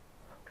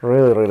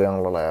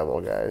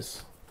unreliable,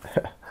 guys.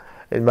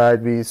 It might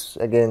be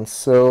again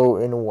so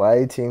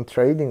inviting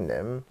trading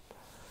them,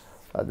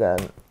 but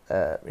then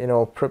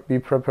be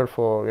prepared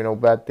for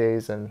bad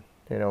days and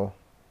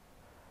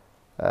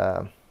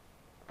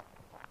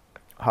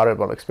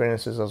horrible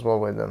experiences as well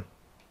with them.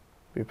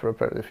 be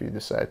prepared if you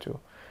decide to.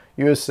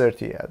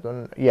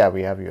 US30, yeah,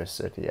 we have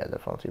US30, yeah,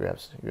 definitely we have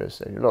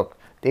US30. Look,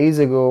 days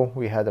ago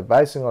we had a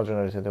buy signal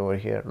generated over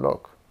here.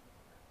 Look,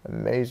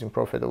 amazing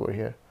profit over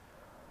here.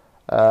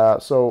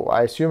 So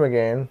I assume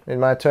again it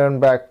might turn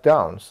back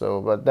down.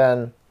 So, but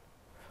then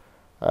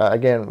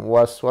again,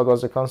 what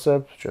was the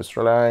concept? Just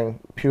relying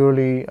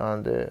purely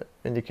on the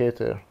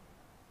indicator.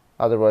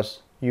 Otherwise,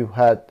 you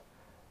had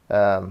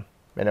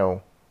you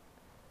know,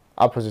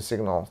 opposite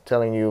signal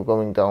telling you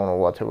going down or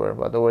whatever.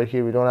 But over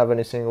here we don't have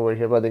anything over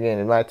here, but again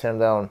it might turn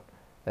down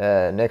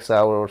next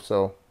hour or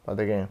so. But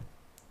again,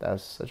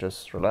 that's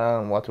just rely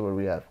on whatever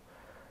we have.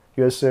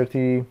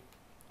 US30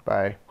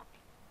 buy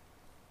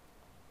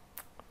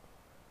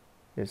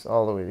is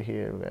all the way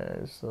here,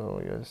 guys.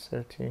 So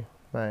US30,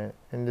 my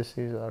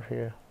indices are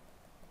here.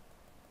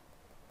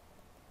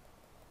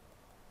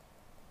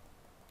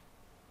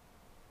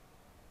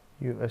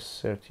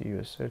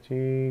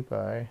 US30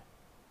 buy,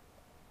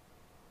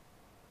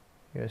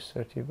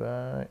 US30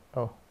 buy.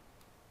 Oh,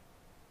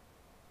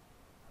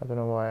 I don't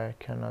know why I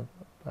cannot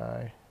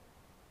buy.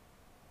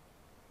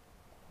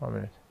 1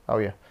 minute. Oh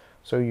yeah,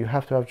 so you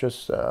have to have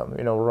just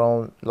you know,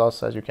 round lot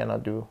size. You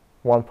cannot do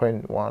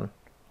 1.1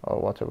 or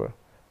whatever.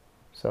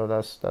 So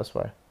that's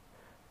why.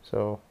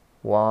 So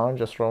 1,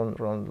 just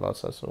round lot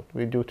size. So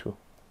we do 2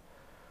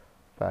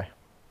 buy.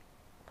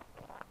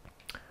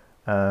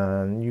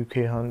 And UK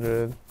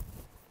 100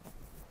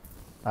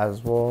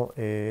 as well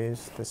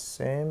is the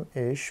same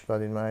ish,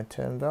 but it might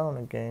turn down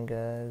again,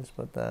 guys.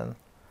 But then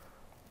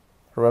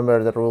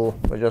remember the rule,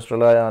 we just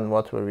rely on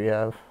whatever we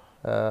have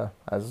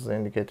as the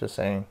indicator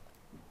saying.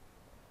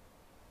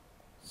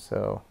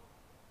 So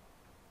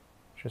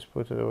just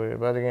put it over here.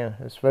 But again,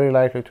 it's very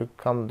likely to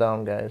come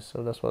down, guys.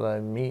 So that's what I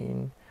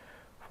mean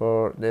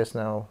for this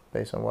now,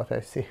 based on what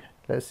I see.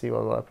 Let's see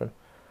what will happen.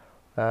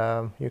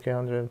 UK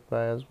 100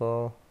 buy as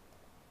well.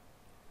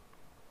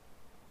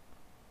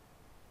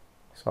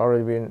 It's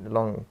already been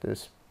long,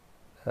 this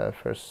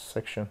first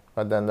section,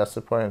 but then that's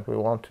the point. We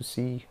want to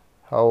see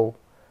how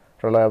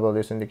reliable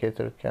this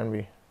indicator can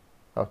be.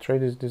 Our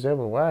trade is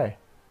disabled. Why?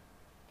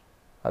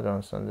 I don't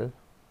understand it.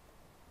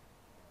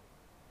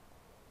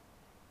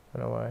 I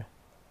don't know why.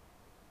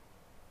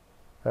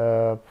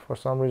 For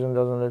some reason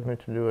doesn't let me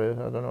to do it.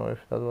 I don't know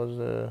if that was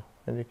the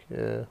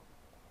indicator.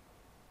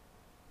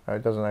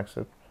 It doesn't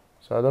accept.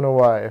 So I don't know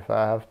why. If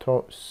I have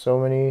so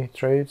many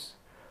trades,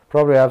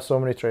 probably I have so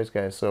many trades,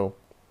 guys. So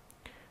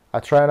I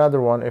try another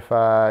one. If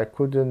I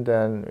couldn't,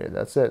 then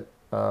that's it.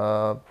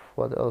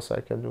 What else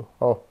I can do?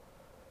 Oh,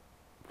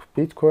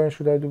 Bitcoin.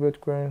 Should I do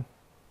Bitcoin?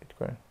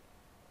 Bitcoin.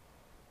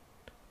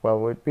 Well,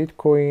 with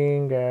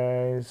Bitcoin,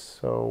 guys,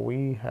 so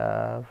we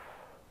have,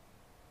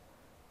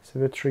 it's a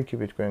bit tricky,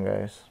 Bitcoin,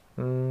 guys.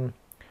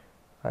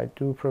 I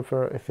do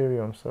prefer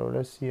Ethereum, so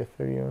let's see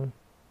Ethereum.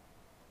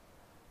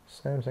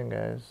 Same thing,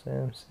 guys,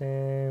 same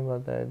thing.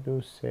 But I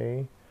do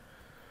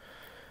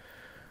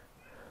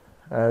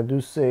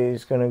say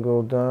it's gonna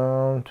go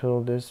down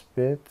till this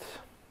bit.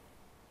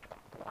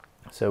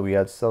 So we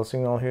had sell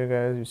signal here,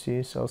 guys. You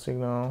see sell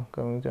signal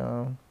going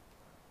down.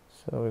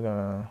 So we're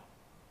gonna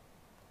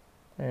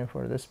aim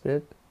for this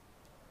bit.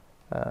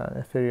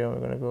 Ethereum,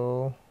 we're gonna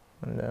go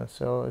and then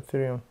sell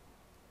Ethereum.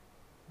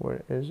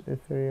 Where is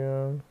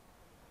Ethereum?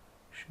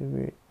 Should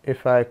be,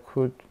 if I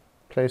could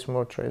place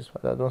more trades,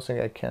 but I don't think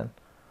I can.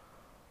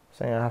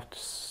 Saying I have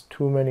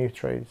too many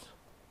trades.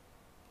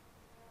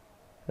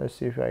 Let's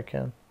see if I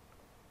can.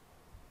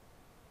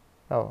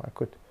 Oh, I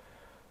could.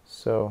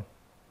 So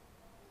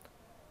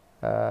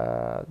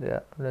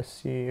yeah, let's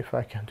see if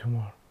I can do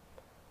more.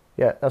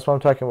 Yeah, that's what I'm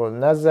talking about.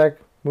 Nasdaq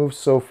moves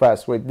so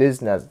fast with this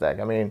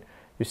Nasdaq. I mean,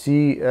 you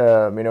see,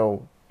 you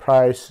know,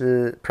 price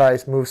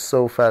moves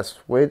so fast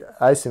with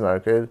IC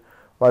market.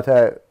 What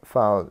I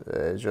found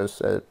is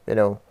just you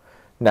know,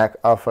 knock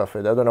off of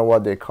it. I don't know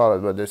what they call it,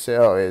 but they say,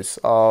 oh, it's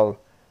all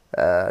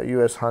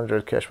US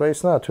 100 cash. But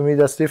it's not. To me,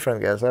 that's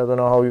different, guys. I don't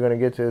know how you're gonna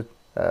get it.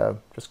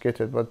 Just get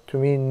it. But to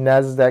me,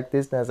 Nasdaq,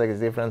 this Nasdaq is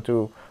different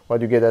to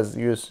what you get as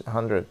US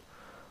 100.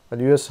 But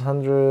US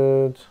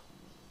 100,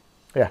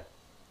 yeah,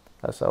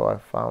 that's how I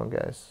found,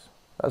 guys.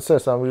 That's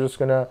it. So I'm just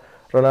gonna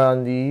rely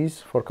on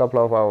these for a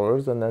couple of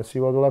hours and then see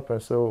what will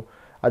happen. So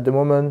at the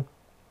moment,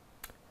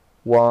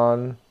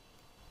 1,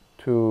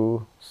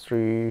 2,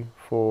 3,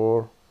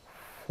 4,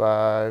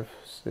 5,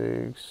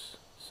 6,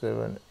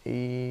 7,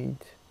 8,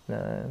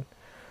 9.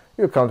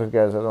 You count it,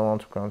 guys. I don't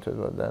want to count it,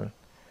 but then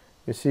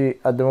you see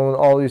at the moment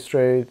all these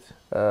trades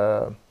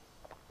with,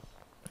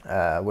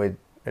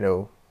 you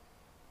know,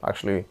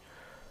 actually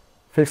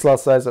fixed lot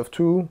size of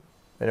 2,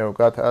 you know,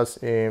 got us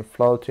in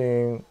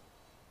floating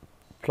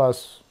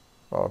plus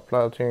or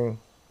floating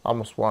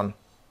almost 1,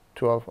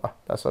 12.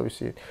 That's how we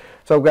see it.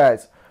 So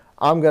guys,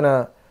 I'm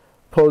gonna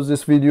pause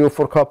this video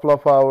for a couple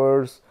of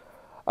hours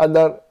and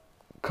then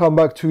come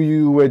back to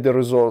you with the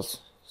results.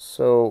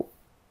 So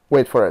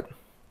wait for it.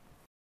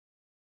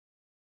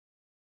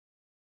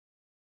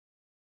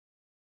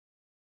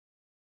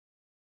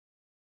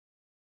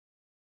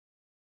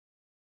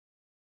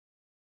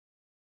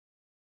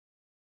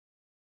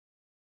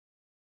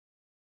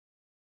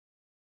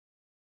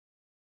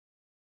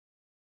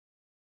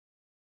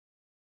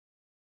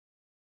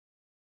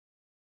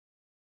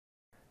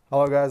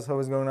 Hello guys, how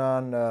is going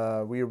on?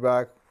 We're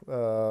back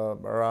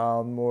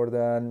around more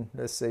than,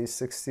 let's say,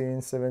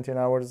 16-17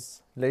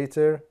 hours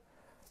later.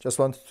 Just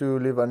wanted to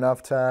leave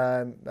enough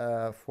time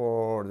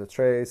for the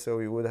trade so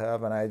we would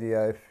have an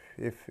idea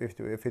if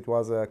it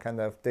was a kind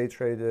of day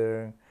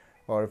trader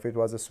or if it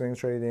was a swing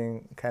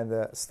trading kind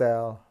of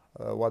style,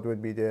 what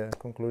would be the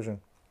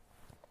conclusion.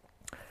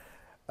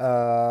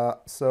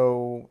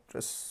 So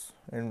just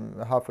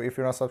if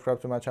you're not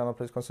subscribed to my channel,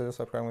 please consider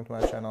subscribing to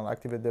my channel,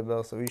 activate the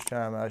bell so each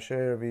time I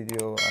share a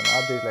video, an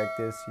update like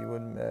this, you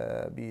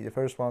would be the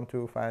first one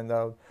to find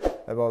out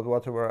about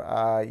whatever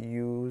I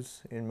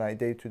use in my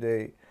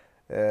day-to-day,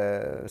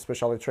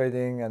 especially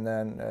trading, and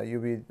then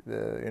you'll be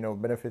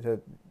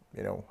benefited,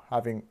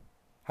 having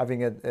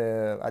it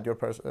at your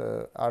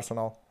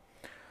arsenal.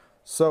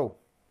 So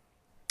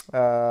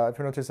if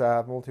you notice, I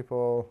have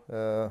multiple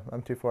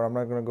MT4. I'm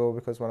not going to go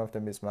because one of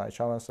them is my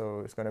challenge, so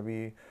it's going to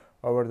be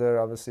over there.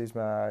 Obviously, it's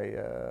my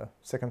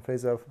second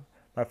phase of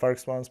my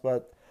Forex ones.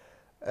 But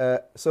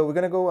so we're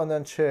going to go and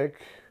then check.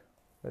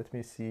 Let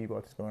me see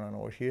what is going on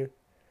over here.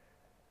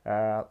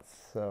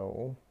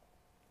 So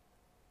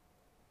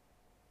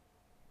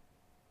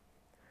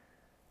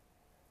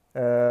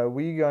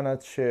we're going to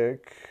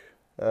check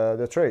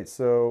the trade.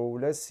 So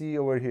let's see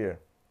over here.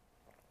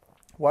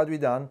 What we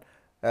done.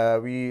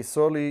 We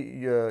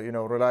solely,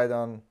 relied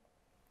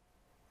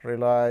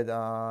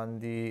on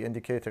the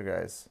indicator,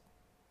 guys.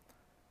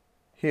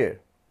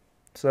 Here,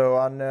 so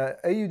on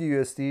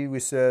AUD/USD, we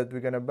said we're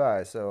gonna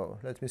buy. So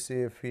let me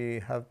see if we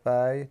have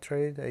buy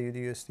trade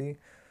AUD/USD.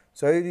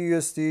 So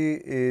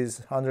AUD/USD is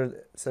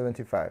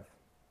 175.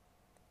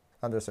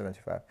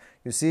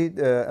 You see,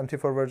 the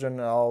MT4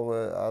 version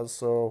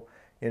also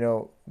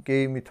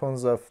gave me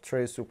tons of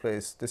trades to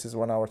place. This is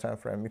 1 hour time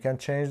frame. You can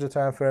change the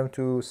time frame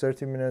to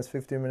 30 minutes,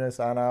 50 minutes,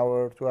 an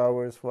hour, 2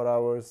 hours, 4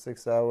 hours,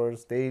 6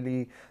 hours,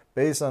 daily.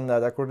 Based on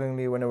that,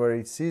 accordingly, whenever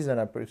it sees an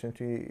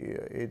opportunity,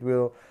 it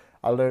will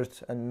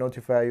alert and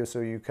notify you,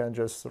 so you can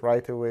just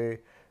right away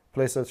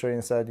place a trade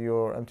inside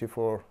your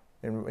MT4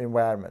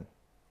 environment.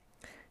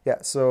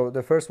 Yeah, so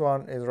the first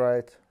one is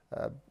right,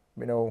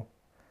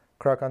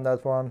 crack on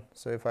that one.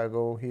 So if I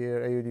go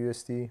here,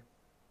 AUD/USD,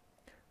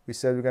 we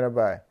said we're gonna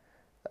buy.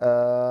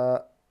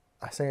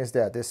 I think it's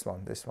this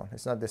one.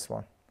 It's not this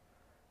one.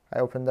 I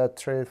opened that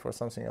trade for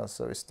something else,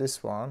 so it's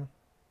this one.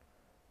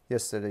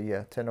 Yesterday,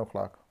 yeah, 10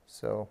 o'clock.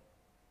 So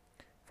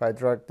if I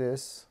drag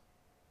this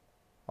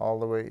all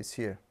the way, it's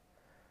here.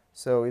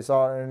 So it's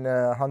all in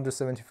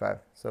 175.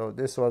 So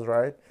this was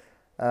right.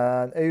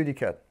 And AUD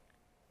cat.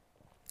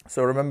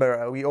 So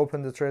remember, we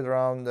opened the trade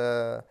around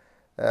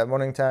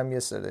morning time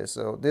yesterday.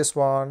 So this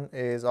one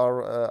is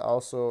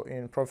also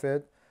in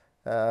profit.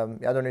 I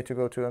don't need to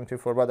go to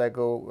MT4, but I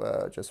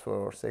go just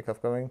for sake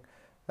of going,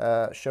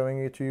 showing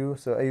it to you.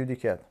 So AUD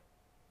cat,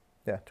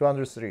 yeah,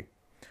 203.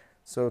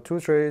 So 2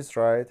 trades,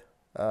 right?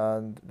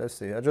 And let's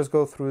see. I just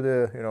go through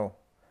the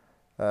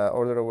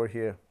order over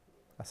here.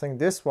 I think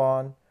this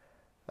one,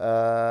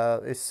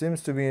 it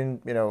seems to be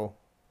in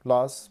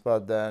loss,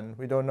 but then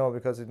we don't know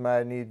because it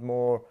might need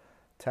more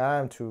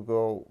time to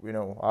go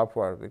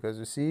upward, because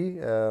you see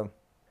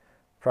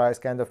price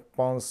kind of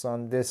bounce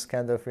on this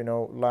kind of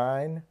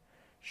line,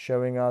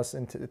 showing us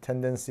into the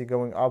tendency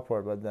going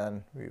upward, but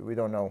then we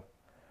don't know.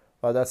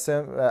 But that's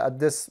at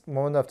this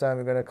moment of time,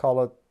 we're going to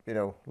call it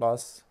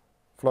loss,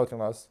 floating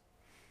loss.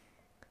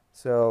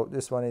 So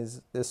this one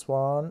is this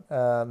one,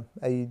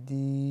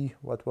 AUD,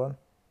 what one?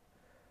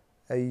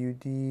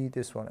 AUD,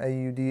 this one,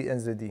 AUD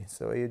NZD.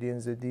 So AUD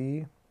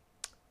NZD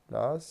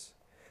loss,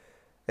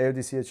 AUD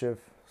CHF.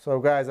 So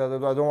guys, I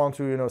don't want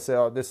to say,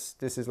 oh, this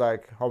is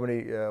like how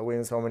many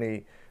wins, how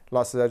many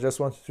losses. I just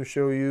wanted to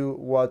show you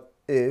what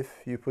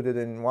if you put it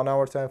in 1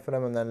 hour time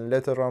frame and then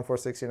later on for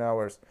 16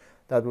 hours.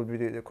 That would be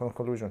the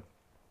conclusion.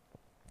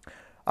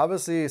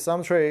 Obviously,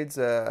 some trades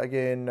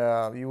again,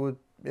 you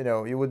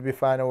would be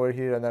fine over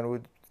here, and then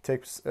would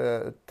take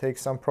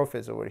some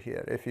profits over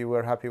here if you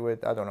were happy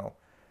with, I don't know,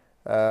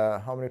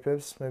 how many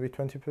pips, maybe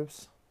 20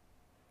 pips,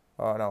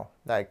 or no,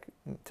 like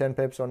 10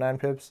 pips or 9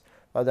 pips.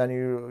 But then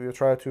you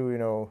try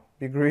to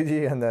be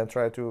greedy and then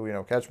try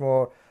to catch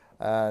more,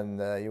 and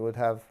you would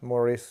have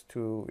more risk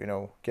to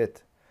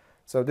get.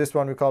 So this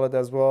one we call it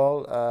as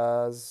well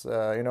as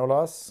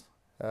loss,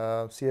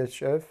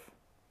 CHF,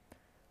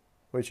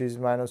 which is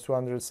minus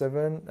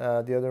 207.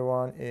 The other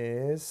one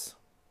is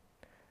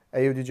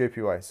AUD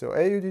JPY. So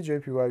AUD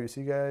JPY, you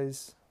see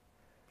guys,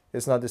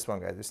 it's not this one,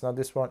 guys. It's not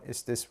this one,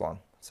 it's this one.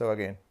 So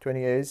again,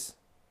 28th,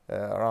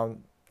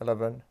 around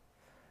 11.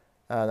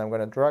 And I'm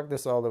going to drag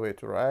this all the way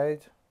to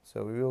right.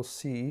 So we will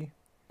see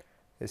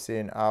it's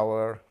in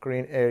our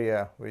green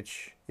area,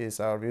 which is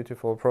our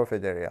beautiful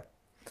profit area.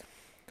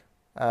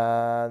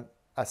 And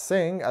I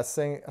think I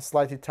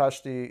slightly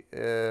touched the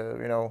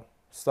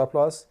stop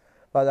loss,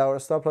 but our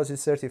stop loss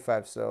is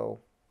 35. So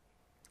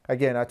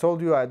again, I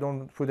told you I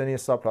don't put any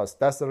stop loss.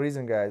 That's the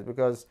reason, guys,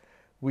 because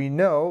we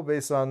know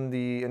based on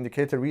the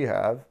indicator we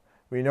have,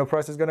 we know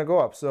price is going to go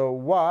up. So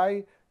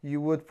why you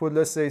would put,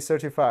 let's say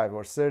 35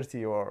 or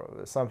 30,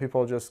 or some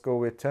people just go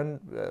with 10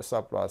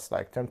 stop loss,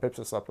 like 10 pips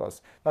of stop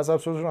loss. That's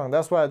absolutely wrong.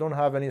 That's why I don't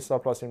have any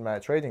stop loss in my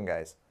trading,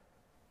 guys.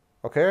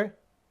 Okay.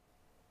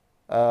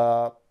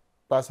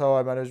 That's how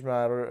I manage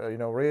my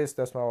risk.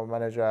 That's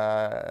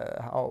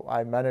how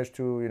I manage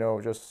to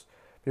just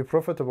be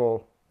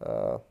profitable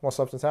most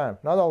of the time.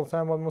 Not all the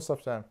time, but most of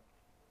the time.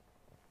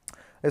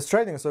 It's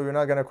trading, so you're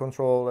not gonna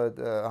control it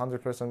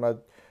 100%,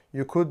 but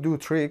you could do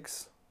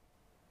tricks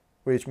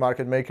which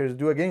market makers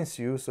do against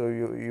you. So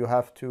you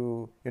have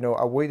to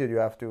avoid it. You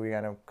have to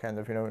kind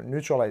of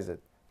neutralize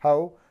it.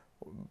 How?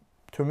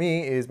 To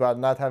me, is by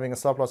not having a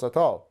stop loss at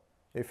all.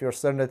 If you're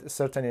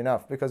certain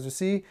enough, because you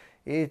see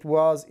it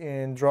was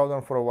in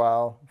drawdown for a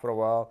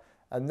while,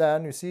 and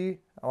then you see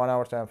 1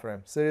 hour time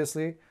frame.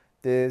 Seriously,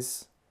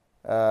 this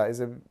is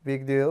a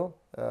big deal.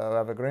 We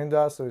have a green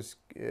dot, so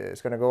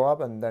it's gonna go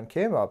up, and then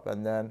came up,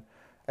 and then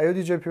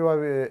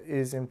AUD/JPY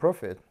is in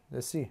profit.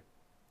 Let's see.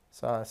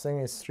 So I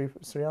think it's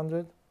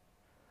 300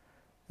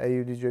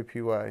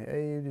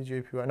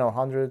 AUD/JPY, no,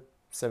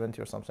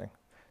 170 or something.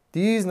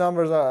 These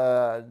numbers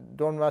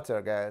don't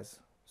matter, guys.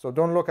 So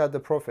don't look at the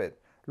profit.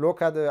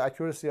 Look at the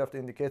accuracy of the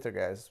indicator,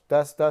 guys.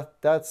 That's the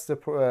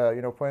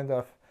point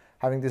of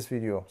having this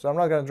video. So I'm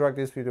not gonna drag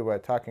this video by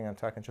talking and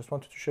talking. Just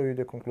wanted to show you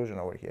the conclusion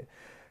over here.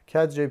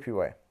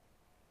 CAD/JPY.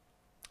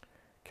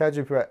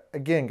 CAD/JPY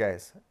again,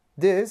 guys.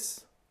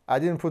 This I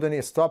didn't put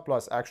any stop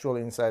loss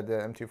actually inside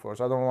the MT4,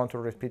 so I don't want to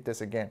repeat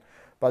this again.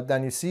 But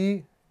then you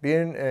see,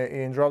 being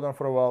in drawdown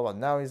for a while, but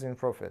now he's in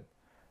profit.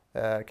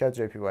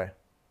 CAD/JPY.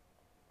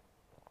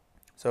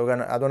 So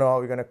I don't know how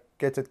we're gonna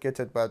get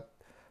it, but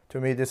to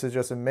me this is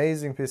just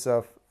amazing piece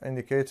of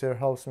indicator,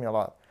 helps me a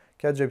lot.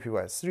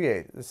 CAD/JPY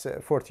 38, it's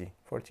 40.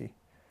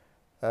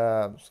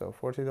 So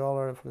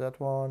 $40 for that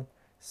one.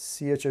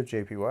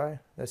 CHF/JPY.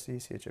 Let's see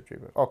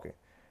CHF/JPY. Okay,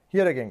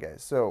 here again,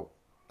 guys. So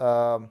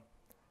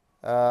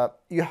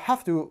you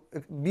have to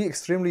be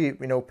extremely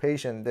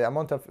patient. The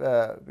amount of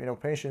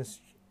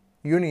patience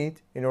you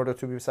need in order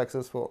to be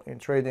successful in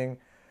trading,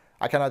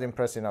 I cannot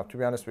impress enough, to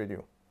be honest with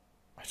you.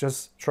 I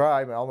just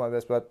try all my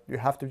best, but you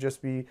have to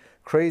just be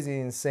crazy,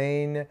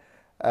 insanely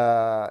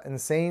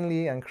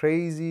and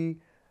crazy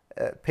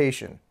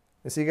patient.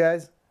 You see,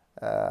 guys,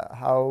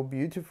 how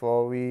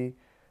beautiful we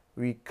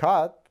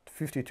cut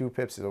 52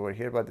 pips over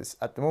here, but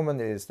at the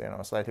moment it is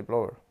slightly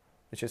lower,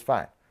 which is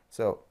fine.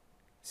 So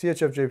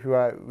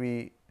CHF/JPY,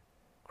 we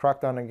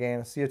cracked down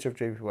again.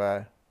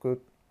 CHF/JPY,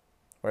 good.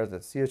 Where is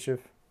it?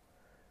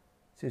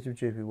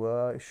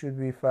 CHF/JPY, it should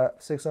be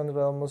 600,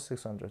 almost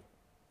 600.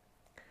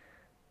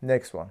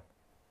 Next one,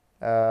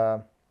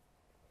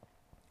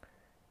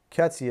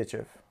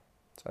 CAD/CHF.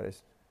 Sorry,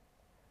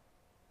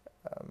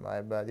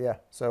 my bad. Yeah,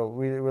 so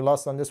we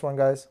lost on this one,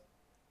 guys.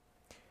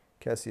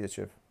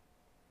 CAD/CHF.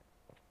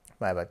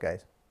 My bad,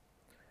 guys.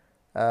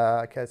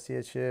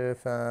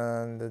 CAD/CHF,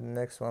 and the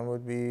next one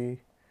would be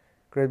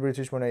Great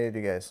British Pound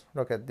AUD, guys.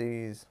 Look at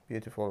these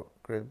beautiful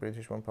Great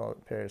British Pound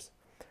pairs.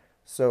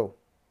 So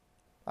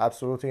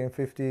absolutely in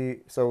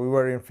 50. So we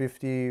were in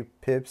 50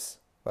 pips,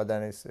 but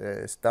then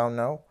it's down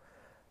now.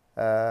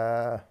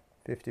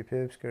 50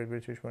 pips, Great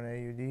British Pound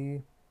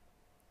AUD.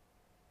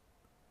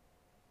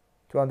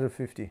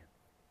 250.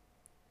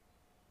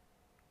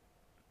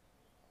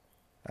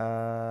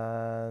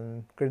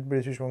 And Great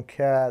British Pound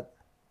CAD.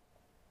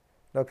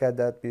 Look at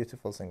that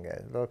beautiful thing,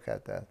 guys. Look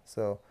at that.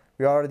 So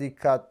we already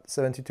cut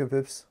 72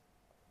 pips.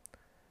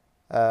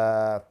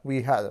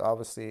 We had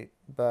obviously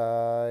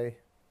by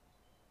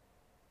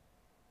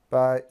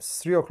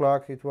 3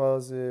 o'clock it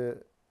was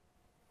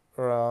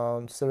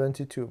around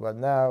 72, but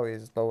now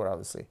is lower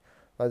obviously.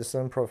 But the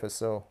same profit.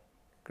 So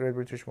Great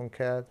British Pound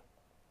CAD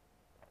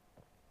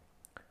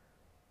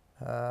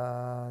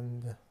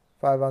and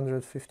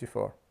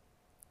 554.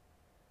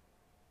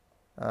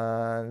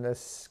 And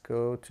let's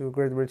go to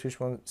Great British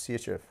Pound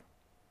CHF.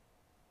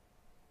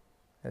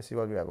 Let's see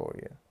what we have over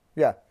here.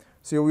 Yeah,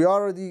 so we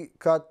already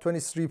cut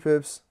 23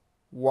 pips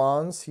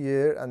once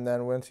here, and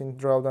then went in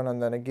drawdown,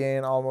 and then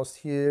again almost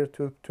here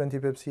to 20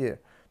 pips here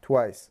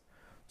twice.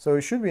 So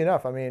it should be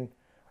enough. I mean,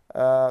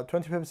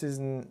 20 pips is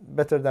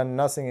better than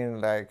nothing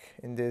in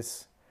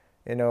this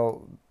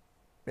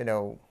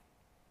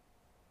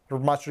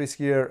much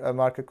riskier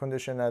market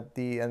condition at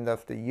the end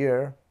of the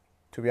year.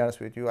 To be honest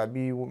with you, I'd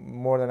be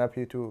more than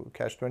happy to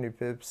cash 20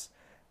 pips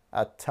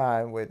at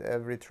time with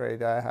every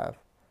trade I have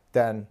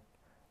than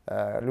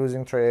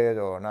losing trade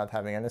or not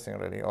having anything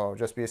really, or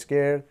just be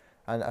scared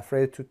and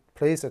afraid to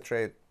place a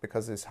trade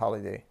because it's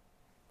holiday.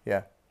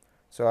 Yeah,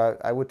 so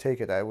I would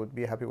take it. I would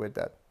be happy with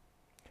that.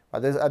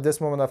 But at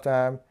this moment of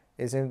time,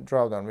 it's in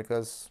drawdown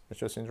because it's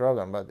just in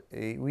drawdown. But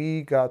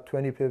we got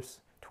 20 pips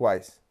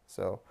twice,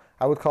 so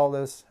I would call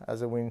this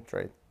as a win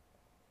trade.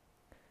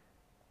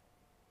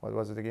 What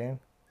was it again?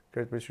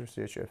 Great British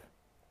CHF.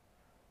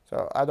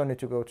 So I don't need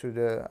to go to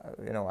the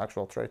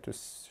actual trade to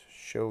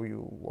show you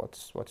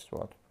what's what,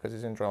 because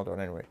it's in drawdown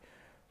anyway.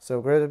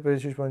 So Great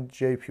British Pound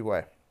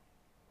JPY.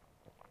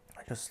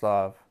 I just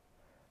love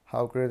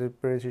how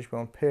Great British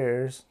Pound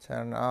pairs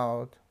turn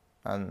out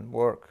and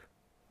work.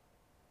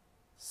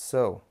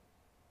 So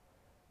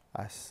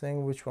I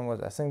think, which one was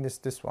it? I think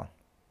this one.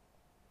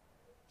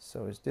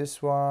 So it's this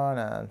one,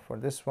 and for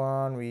this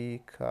one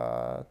we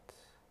cut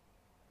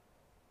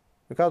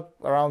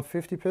around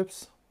 50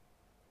 pips.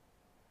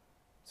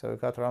 So we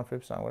got around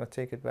 50, so I'm gonna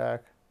take it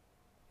back.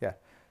 Yeah.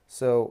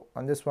 So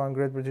on this one,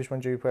 Great British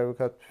Pound GBP, we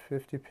got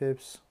 50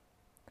 pips.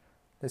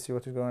 Let's see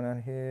what is going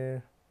on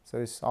here. So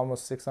it's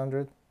almost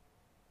 600.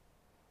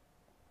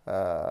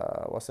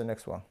 What's the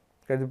next one?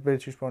 Great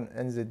British Pound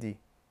NZD.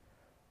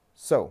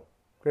 So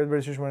Great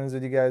British Pound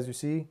NZD, guys, you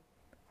see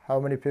how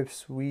many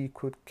pips we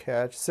could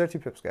catch? 30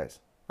 pips, guys.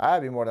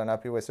 I'd be more than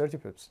happy with 30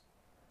 pips.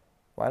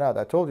 Why not?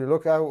 I told you,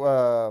 look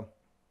how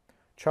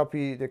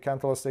choppy the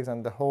candlesticks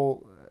and the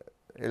whole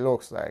it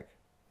looks like.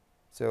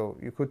 So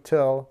you could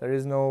tell there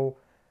is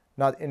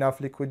not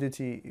enough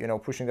liquidity, you know,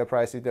 pushing the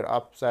price either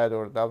upside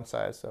or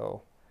downside.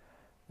 So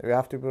we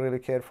have to be really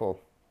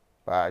careful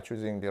by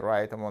choosing the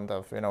right amount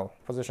of, you know,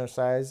 position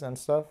size and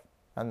stuff,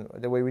 and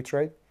the way we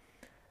trade.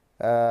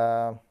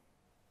 Shall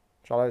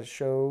I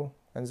show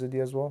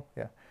NZD as well?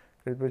 Yeah,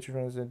 Great British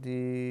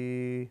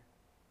NZD.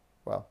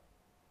 Well,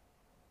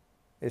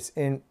 it's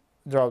in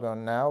drawdown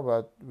now,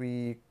 but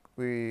we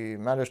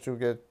managed to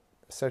get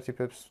 30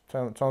 pips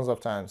tons of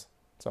times.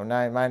 So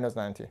minus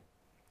 90.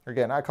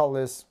 Again, I call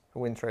this a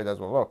win trade as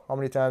well. Look how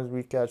many times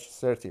we catch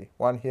 30.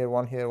 One here,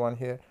 one here, one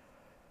here.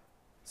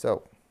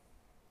 So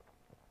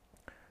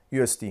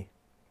USD.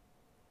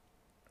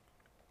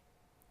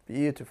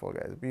 Beautiful,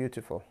 guys,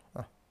 beautiful.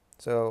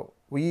 So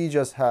we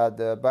just had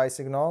the buy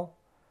signal.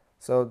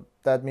 So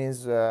that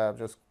means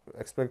just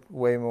expect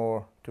way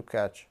more to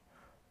catch.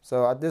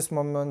 So at this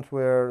moment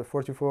we're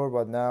 44,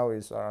 but now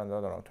is around, I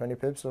don't know, 20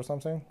 pips or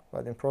something,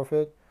 but in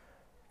profit.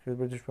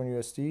 British Pound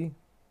USD.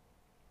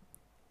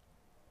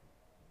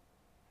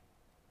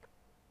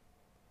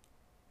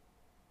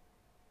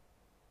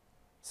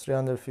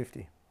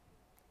 $350.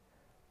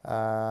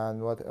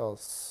 And what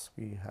else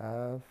we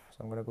have?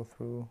 So I'm gonna go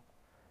through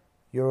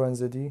Euro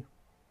NZD.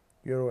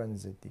 Euro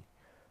NZD.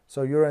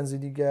 So Euro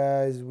NZD,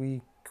 guys,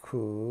 we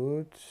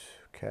could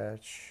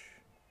catch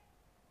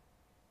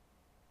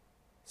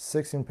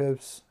 16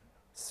 pips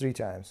 3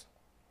 times.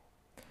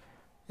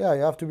 Yeah,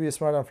 you have to be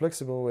smart and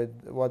flexible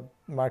with what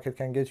market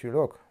can get you.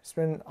 Look, it's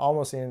been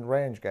almost in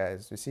range,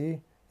 guys. You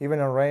see, even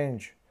in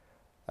range,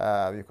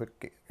 you could,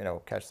 you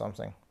know, catch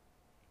something.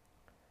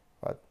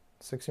 But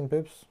 16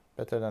 pips,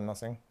 better than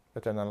nothing,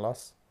 better than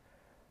loss.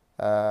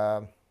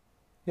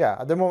 Yeah,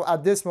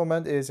 at this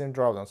moment is in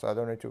drawdown, so I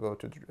don't need to go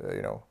to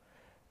you know,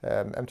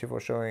 empty for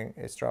showing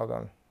it's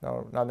drawdown.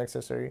 No, not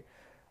necessary.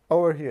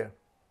 Over here,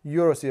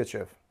 Euro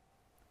CHF,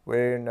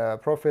 we're in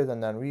profit,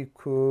 and then we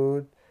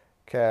could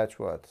catch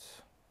what?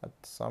 At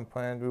some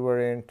point we were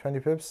in 20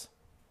 pips.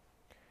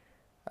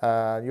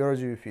 Euro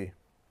GBP.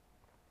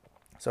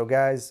 So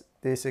guys,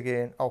 this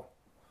again, oh,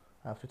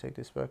 I have to take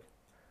this back.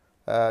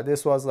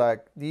 This was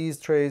like, these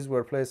trades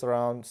were placed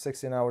around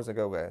 16 hours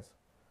ago, guys.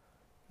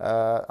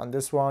 On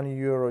this one,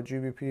 Euro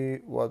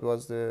GBP, what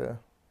was the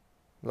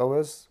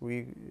lowest?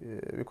 We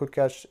could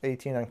catch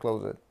 18 and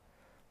close it.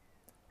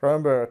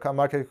 Remember,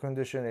 market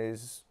condition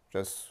is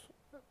just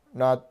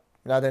not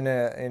in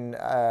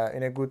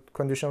a good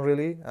condition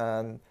really,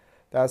 and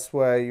that's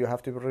why you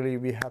have to really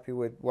be happy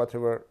with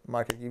whatever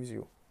market gives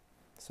you.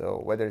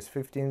 So whether it's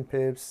 15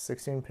 pips,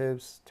 16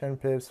 pips, 10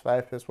 pips,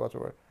 5 pips,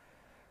 whatever.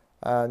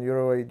 And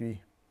Euro AD.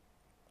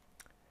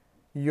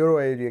 Euro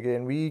AD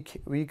again,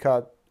 we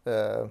cut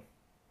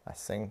I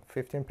think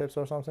 15 pips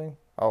or something.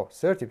 Oh,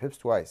 30 pips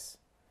twice.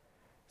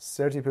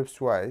 30 pips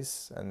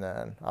twice, and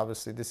then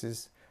obviously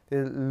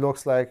it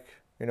looks like,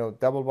 you know,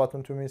 double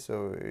bottom to me,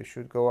 so it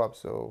should go up.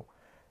 So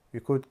you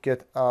could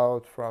get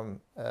out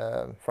from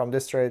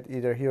this trade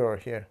either here or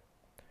here.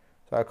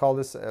 So I call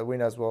this a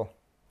win as well,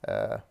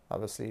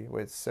 obviously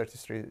with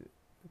 33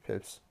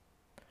 pips.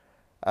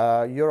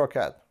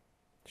 EuroCAD.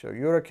 So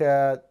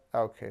EuroCAD,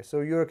 okay. So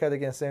EuroCAD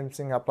again, same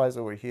thing applies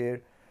over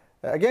here.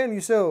 Again,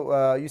 you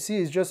see,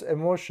 it's just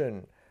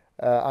emotion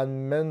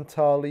and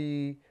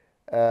mentally,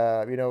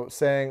 you know,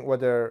 saying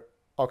whether,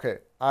 okay,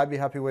 I'd be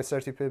happy with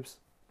 30 pips,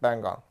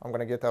 bang on. I'm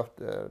gonna get off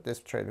this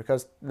trade,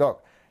 because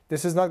look,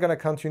 this is not gonna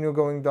continue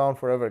going down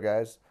forever,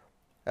 guys.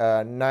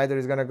 Neither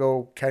is gonna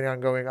carry on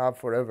going up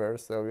forever.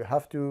 So you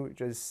have to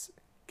just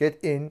get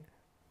in,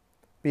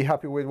 be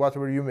happy with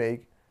whatever you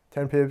make,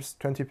 10 pips,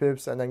 20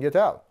 pips, and then get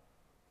out.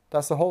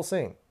 That's the whole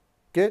thing.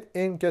 Get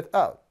in, get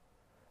out.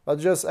 But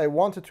just, I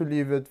wanted to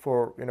leave it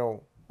for, you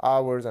know,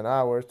 hours and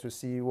hours to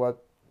see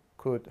what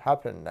could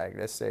happen. Like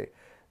let's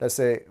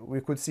say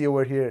we could see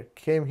over here,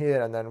 came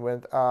here and then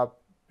went up,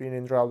 been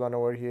in drawdown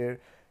over here,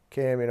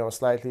 came, you know,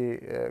 slightly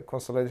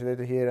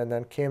consolidated here, and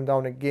then came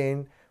down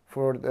again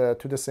for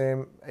to the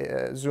same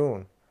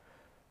zone.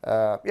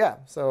 Yeah,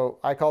 so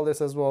I call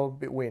this as well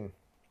win,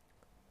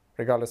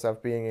 regardless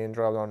of being in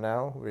drawdown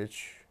now,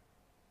 which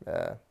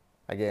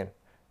again,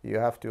 you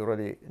have to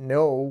really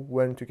know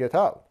when to get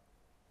out.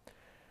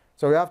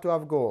 So you have to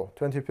have goal,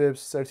 20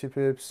 pips, 30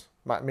 pips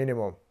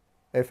minimum.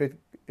 If it,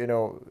 you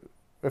know,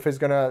 if it's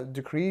gonna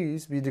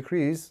decrease,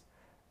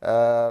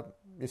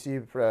 you see,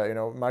 you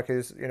know, market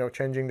is, you know,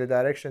 changing the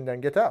direction,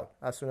 then get out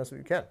as soon as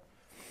you can.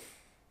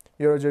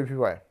 Euro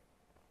JPY.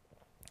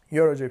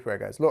 Euro JPY,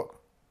 guys,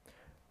 look.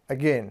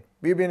 Again,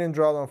 we've been in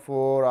drawdown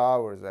for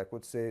hours. I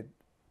could say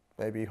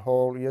maybe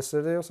whole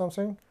yesterday or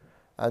something.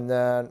 And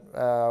then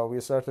we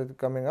started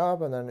coming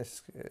up, and then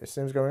it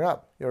seems going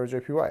up, Euro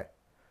JPY.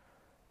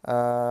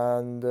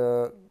 And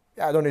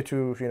yeah, I don't need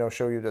to, you know,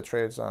 show you the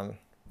trades on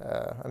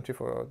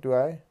MT4, do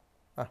I?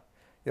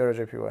 Euro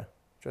JPY,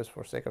 just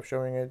for sake of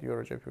showing it,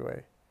 Euro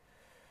JPY.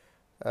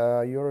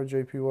 Euro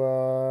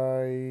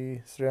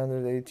JPY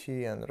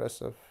 380 and the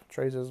rest of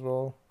trades as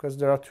well, because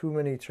there are too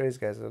many trades,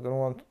 guys. I don't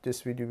want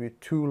this video to be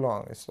too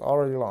long. It's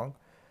already long.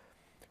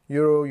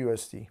 Euro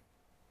USD.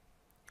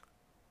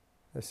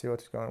 Let's see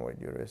what's going on with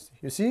Euro USD.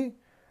 You see,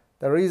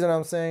 the reason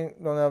I'm saying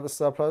don't have a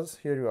stop loss,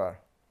 here you are.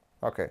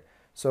 Okay,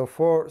 so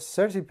for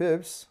 30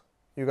 pips,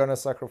 you're gonna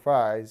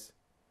sacrifice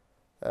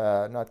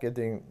not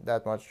getting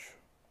that much.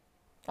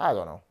 I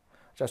don't know.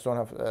 Just don't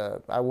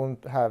have. I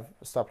won't have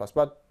stop loss.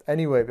 But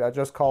anyway, I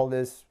just call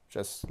this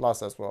just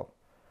loss as well.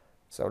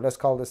 So let's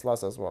call this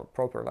loss as well,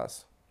 proper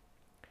loss.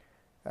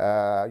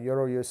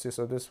 Euro USD.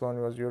 So this one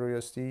was Euro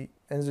USD.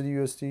 NZD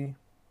USD.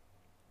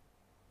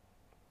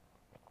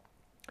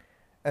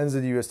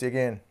 NZD USD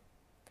again.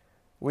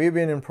 We've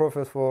been in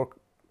profit for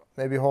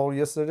maybe whole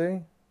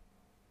yesterday.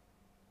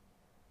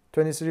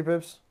 23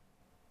 pips.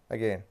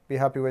 Again, be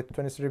happy with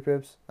 23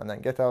 pips and then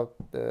get out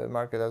the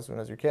market as soon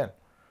as you can.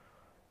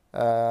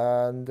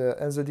 And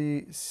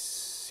NZD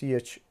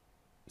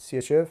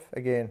CHF,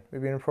 again,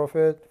 we've been in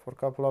profit for a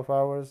couple of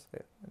hours,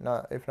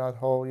 if not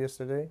whole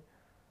yesterday.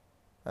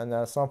 And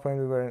at some point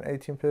we were in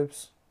 18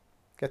 pips.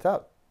 Get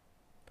out.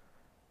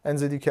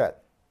 NZD CAD.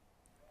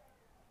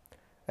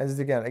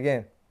 NZD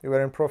again, we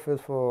were in profit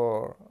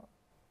for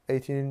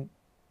 18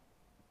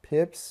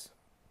 pips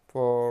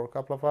for a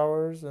couple of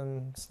hours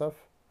and stuff.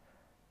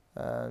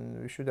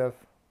 And we should have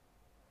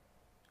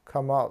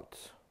come out.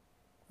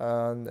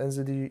 And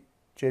NZD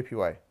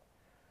JPY.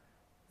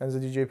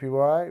 NZD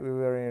JPY, we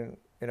were in,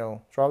 you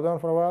know, drawdown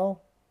for a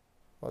while.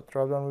 What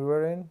drawdown we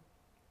were in?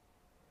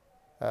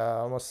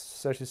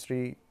 Almost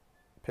 33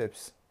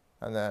 pips.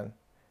 And then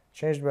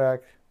changed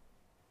back,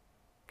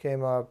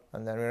 came up,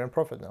 and then we're in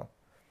profit now.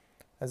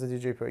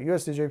 NZD JPY.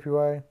 USD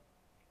JPY.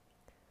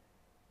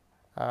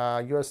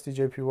 USD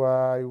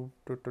JPY,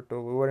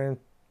 we were in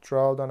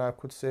drawdown, I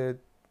could say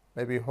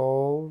maybe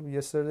whole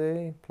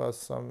yesterday, plus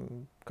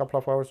some couple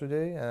of hours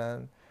today,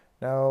 and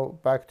now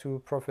back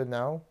to profit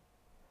now.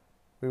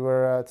 We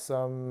were at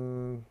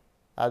some,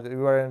 we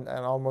were in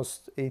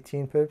almost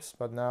 18 pips,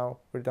 but now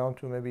we're down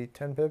to maybe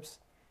 10 pips,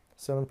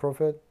 still in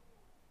profit.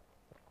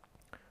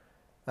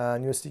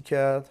 And USD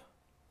CAD.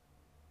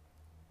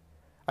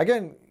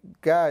 Again,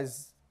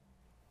 guys,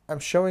 I'm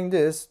showing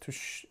this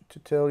to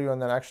tell you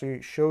and then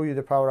actually show you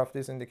the power of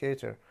this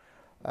indicator.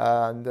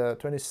 And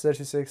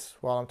 2036,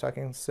 while I'm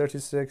talking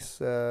 36,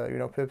 you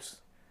know,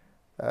 pips,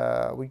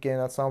 we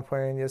gained at some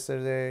point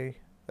yesterday,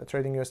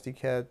 trading USD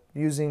CAD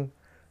using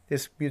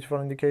this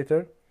beautiful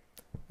indicator,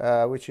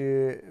 which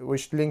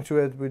link to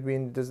it would be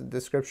in the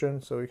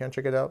description, so you can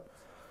check it out.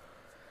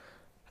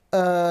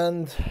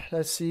 And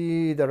let's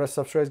see the rest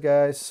of trades,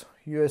 guys.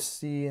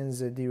 USD and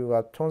ZD, we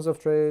got tons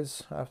of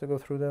trades. I have to go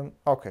through them.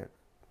 Okay,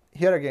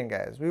 here again,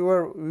 guys,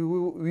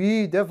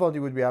 we definitely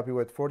would be happy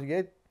with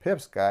 48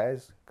 pips,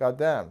 guys.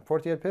 Goddamn,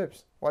 48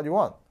 pips. What do you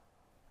want?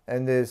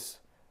 And this,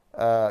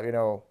 you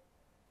know,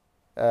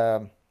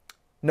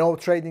 no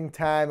trading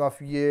time of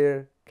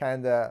year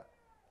kind of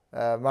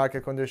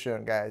market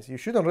condition, guys. You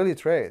shouldn't really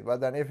trade,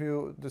 but then if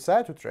you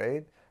decide to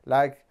trade,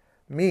 like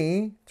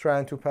me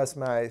trying to pass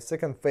my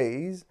second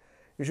phase,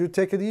 you should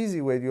take it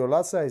easy with your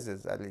lot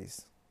sizes at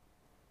least.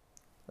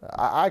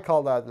 I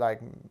call that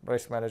like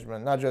risk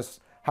management, not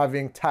just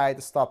having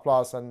tight stop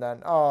loss and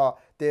then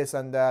this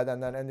and that,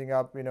 and then ending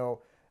up, you know,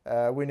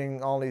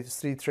 winning only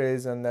 3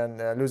 trades and then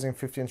losing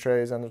 15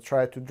 trades and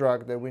try to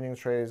drag the winning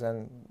trades,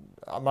 and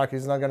market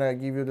is not gonna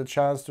give you the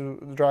chance to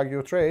drag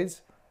your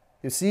trades.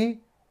 You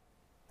see,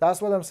 that's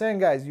what I'm saying,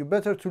 guys. You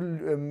better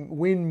to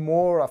win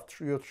more of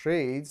your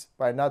trades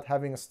by not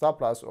having a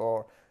stop loss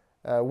or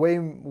way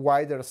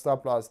wider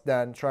stop loss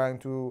than trying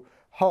to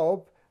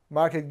hope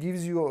market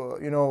gives you,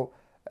 you know,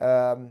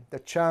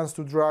 the chance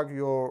to drag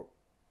your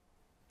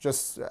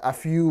just a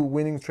few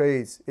winning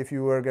trades if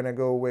you were gonna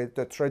go with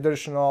the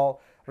traditional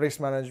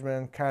risk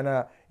management kind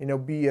of, you know,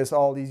 BS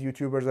all these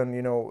YouTubers and,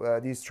 you know,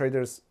 these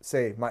traders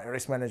say, my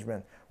risk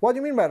management. What do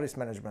you mean by risk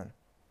management?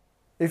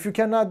 If you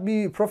cannot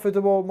be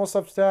profitable most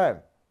of the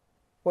time,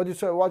 what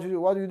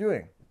are you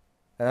doing?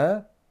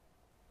 Huh?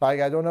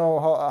 Like, I don't know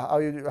how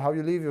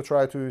you live. You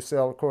try to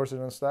sell courses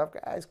and stuff,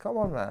 guys. Come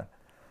on,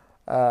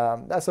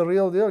 man. That's a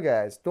real deal,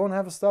 guys. Don't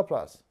have a stop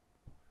loss.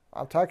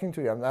 I'm talking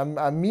to you.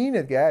 I mean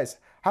it, guys.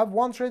 Have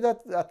one trade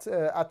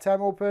at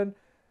time open.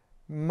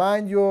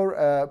 Mind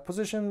your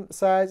position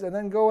size and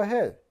then go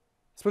ahead.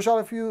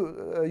 Especially if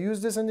you use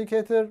this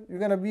indicator, you're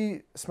gonna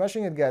be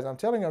smashing it, guys. I'm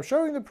telling you. I'm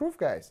showing the proof,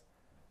 guys.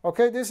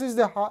 Okay, this is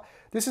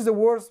the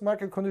worst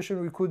market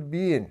condition we could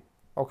be in.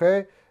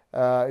 Okay,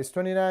 It's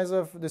 29th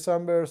of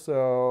December,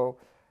 so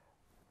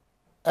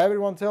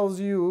everyone tells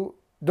you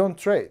don't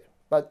trade,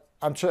 but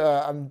I'm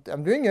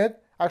doing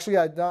it. Actually,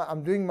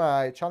 I'm doing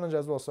my challenge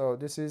as well. So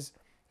this is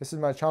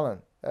my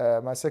challenge,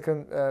 my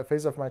second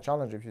phase of my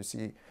challenge. If you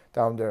see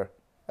down there,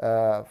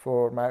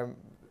 for my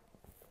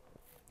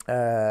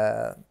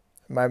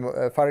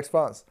Forex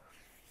funds.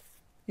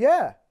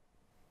 Yeah,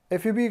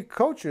 if you be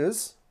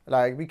cautious,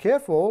 like be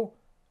careful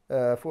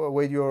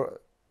with your,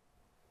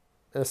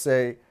 let's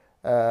say,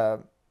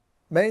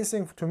 main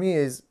thing to me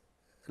is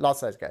lot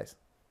size, guys.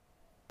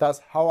 That's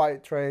how I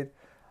trade,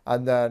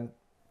 and then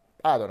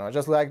I don't know,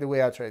 just like the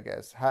way I trade,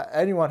 guys.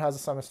 Anyone has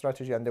some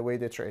strategy and the way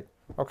they trade.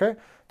 Okay,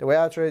 the way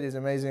I trade is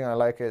amazing. I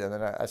like it, and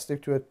then I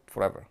stick to it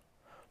forever.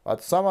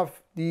 But some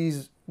of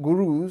these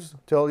gurus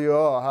tell you,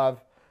 oh,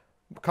 have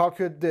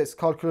calculate this,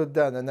 calculate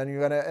that, and then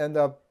you're gonna end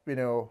up, you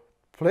know,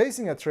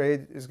 placing a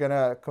trade is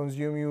gonna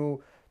consume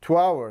you 2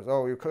 hours.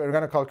 Oh, you're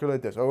gonna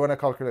calculate this, or you're gonna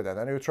calculate that,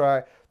 and you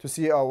try to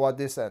see, oh, what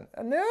this and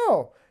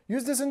no,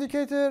 use this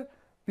indicator,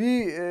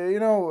 be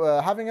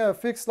having a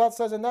fixed lot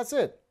size, and that's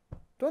it.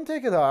 Don't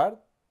take it hard.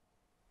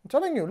 I'm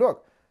telling you,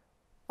 look,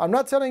 I'm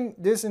not telling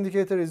this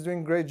indicator is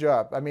doing great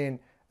job. I mean,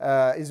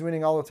 is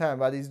winning all the time,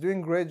 but he's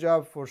doing great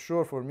job for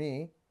sure for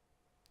me.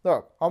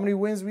 Look, how many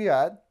wins we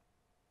had,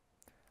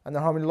 and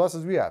then how many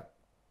losses we have.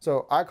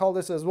 So I call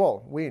this as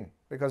well win,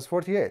 because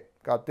 48.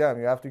 God damn,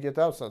 you have to get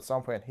out at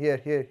some point. Here.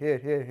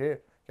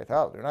 Get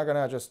out. You're not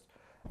gonna just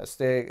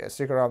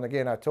stick around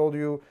again. I told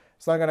you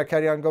it's not gonna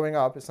carry on going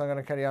up. It's not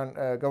gonna carry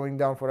on going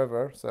down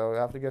forever. So you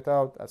have to get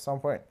out at some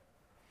point.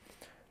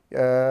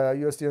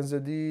 USD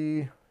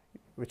NZD,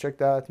 we check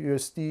that.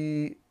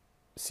 USD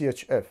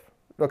CHF.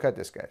 Look at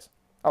this, guys.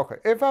 Okay,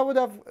 if I would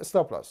have a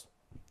stop loss,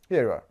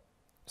 here you are,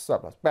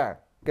 stop loss, bang,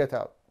 get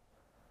out.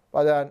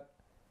 But then,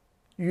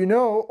 you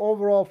know,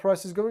 overall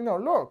price is going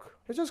down. Look,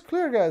 it's just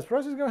clear, guys.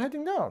 Price is going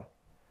heading down.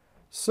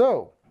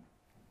 So,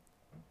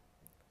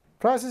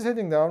 price is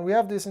heading down. We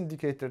have this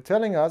indicator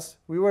telling us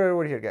we were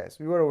over here, guys.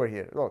 We were over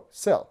here. Look,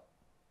 sell.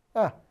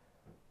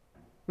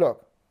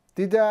 Look,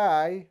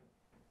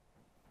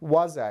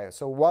 was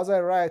I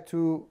right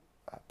to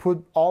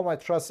put all my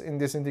trust in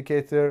this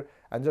indicator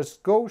and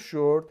just go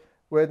short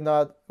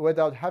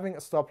without having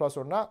a stop loss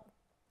or not?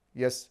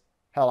 Yes,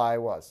 hell I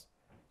was.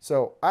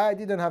 So I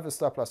didn't have a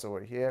stop loss over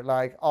here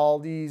like all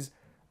these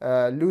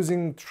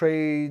losing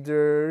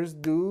traders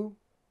do,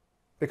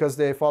 because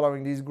they're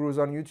following these gurus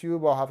on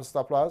YouTube or have a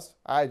stop loss.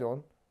 I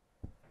don't.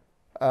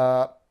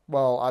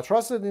 Well, I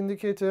trusted the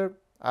indicator.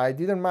 I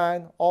didn't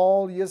mind.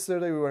 All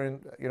yesterday we were in,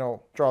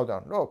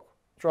 drawdown. Look,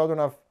 drawdown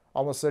of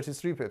almost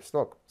 33 pips.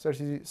 Look,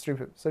 33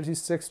 pips,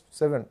 36,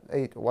 7,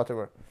 8,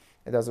 whatever.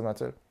 It doesn't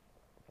matter.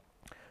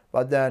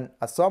 But then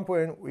at some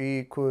point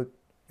we could,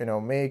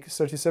 make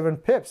 37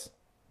 pips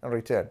in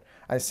return.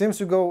 And it seems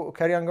to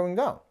carry on going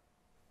down.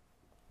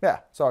 Yeah,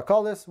 so I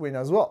call this win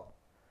as well.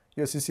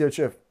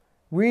 USD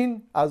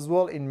win as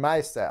well in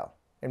my style.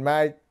 It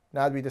might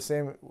not be the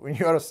same in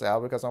your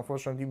style, because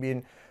unfortunately you've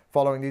been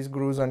following these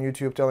gurus on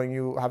YouTube telling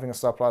you having a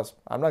stop loss.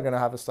 I'm not going to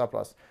have a stop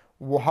loss.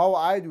 How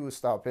I do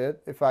stop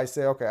it, if I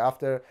say, okay,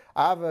 after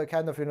I have a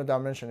kind of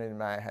dimension in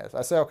my head,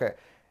 I say, okay,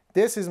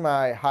 this is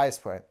my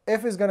highest point.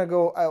 If it's going to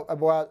go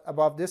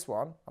above this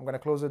one, I'm going to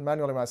close it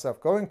manually myself.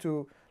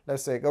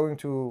 Let's say going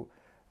to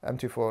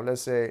MT4,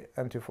 let's say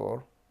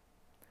MT4,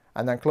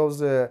 and then close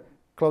the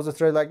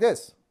trade like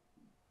this.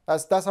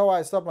 That's how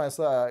I stop my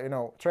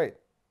trade.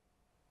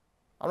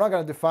 I'm not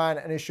going to define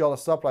initial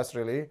stop loss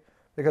really,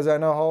 because I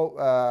know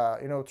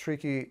how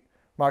tricky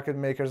market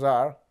makers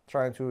are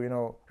trying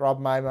to rob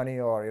my money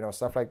or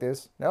stuff like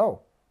this.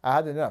 No, I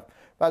had enough.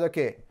 But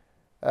okay,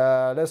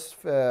 let's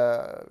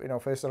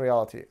face the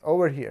reality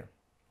over here.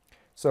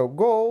 So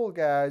gold,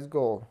 guys,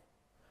 gold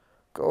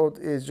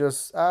is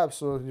just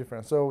absolutely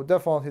different. So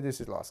definitely this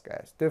is lost,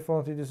 guys.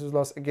 Definitely this is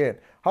lost again.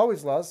 How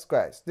is lost,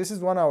 guys? This is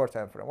 1 hour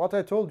time frame. What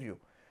I told you,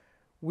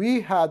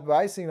 we had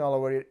buy signal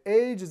over here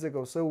ages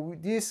ago. So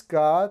this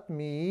got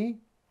me.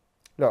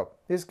 Look,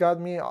 this got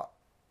me.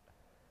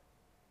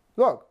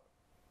 Look,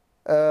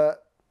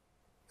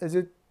 is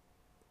it?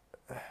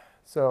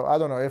 So I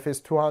don't know if it's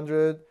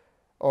 200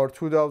 or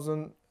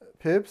 2,000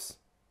 pips.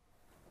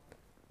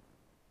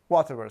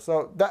 Whatever.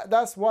 So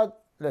that's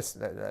what. Let's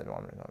let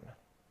 1 minute.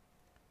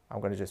 I'm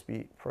going to just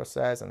be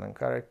precise and then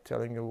correct,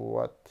 telling you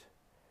what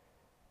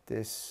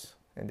this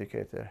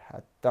indicator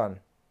had done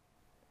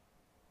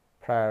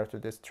prior to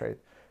this trade.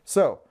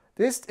 So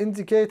this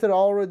indicator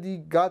already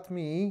got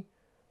me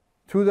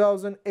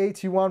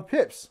 2,081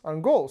 pips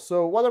on gold.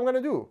 So what I'm going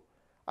to do,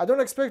 I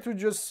don't expect to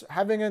just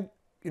having it,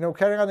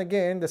 carrying on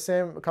again, the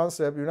same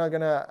concept. You're not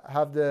going to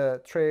have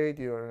the trade,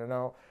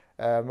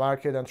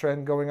 market and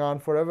trend going on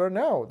forever.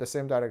 No, the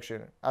same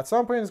direction. At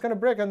some point, it's going to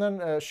break and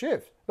then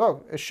shift.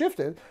 Look, it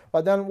shifted.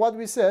 But then what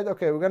we said,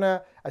 okay, we're going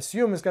to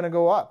assume it's going to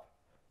go up.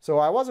 So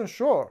I wasn't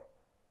sure.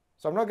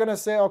 So I'm not going to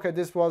say, okay,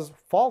 this was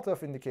fault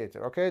of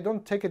indicator. Okay,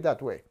 don't take it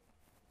that way.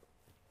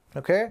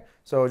 Okay,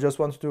 so just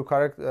wanted to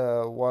correct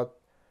what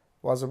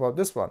was about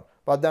this one.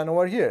 But then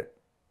over here,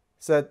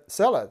 said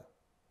sell it.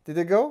 Did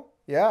it go?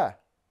 Yeah,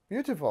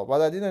 beautiful, but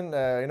I didn't,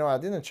 I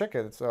didn't check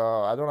it, so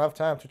I don't have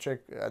time to check,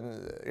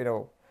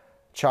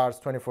 charts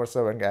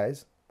 24/7,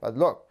 guys. But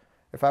look,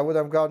 if I would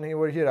have gotten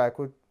over here, I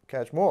could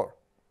catch more.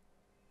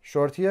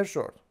 Short here,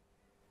 short.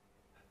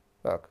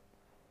 Look,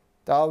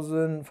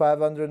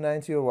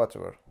 1,590 or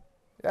whatever.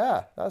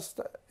 Yeah,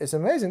 it's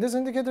amazing. This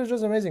indicator is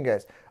just amazing,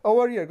 guys.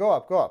 Over here, go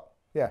up, go up.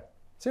 Yeah,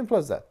 simple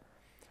as that.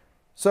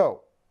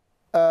 So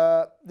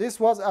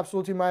this was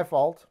absolutely my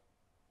fault.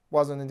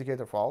 Was an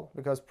indicator fault,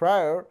 because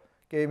prior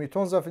gave me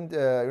tons of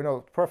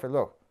profit.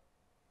 Look,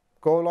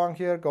 go long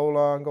here, go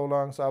long, go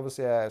long. So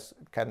obviously I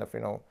kind of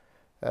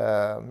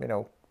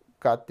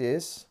got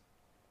this,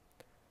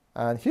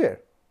 and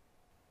here.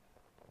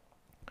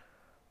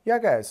 Yeah,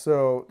 guys,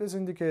 so this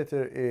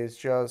indicator is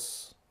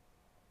just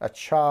a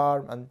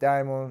charm and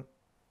diamond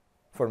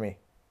for me.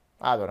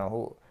 I don't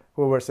know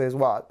whoever says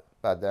what,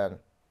 but then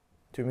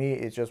to me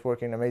it's just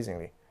working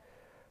amazingly.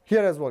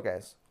 Here as well,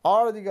 guys,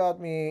 already got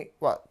me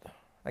what?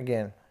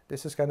 Again,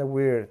 this is kind of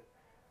weird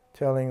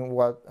telling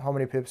how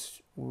many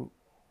pips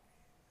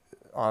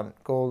on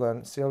gold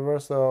and silver.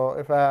 So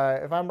if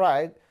I'm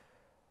right,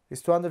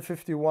 it's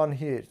 251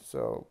 here.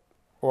 So,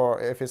 or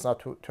if it's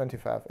not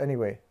 25,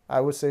 anyway, I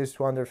would say it's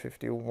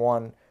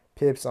 251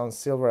 pips on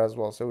silver as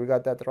well. So we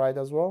got that right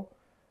as well.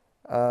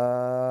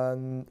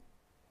 And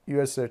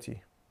US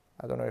 30.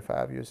 I don't know if I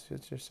have US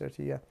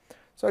 30. Yeah.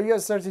 So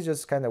US 30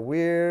 just kind of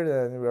weird,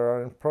 and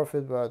we're in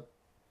profit, but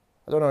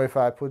I don't know if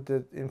I put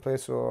it in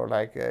place, or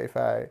like if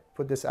I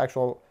put this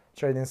actual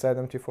trade inside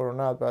MT4 or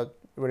not, but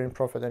we're in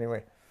profit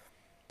anyway.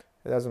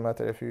 It doesn't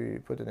matter if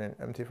you put it in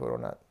MT4 or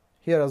not.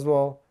 Here as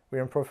well,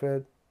 we're in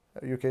profit,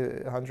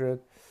 UK 100.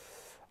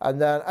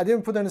 And then I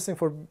didn't put anything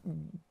for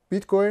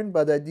Bitcoin,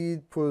 but I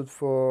did put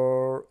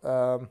for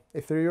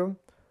Ethereum.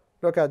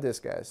 Look at this,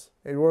 guys.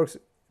 It works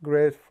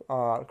great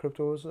for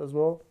cryptos as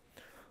well.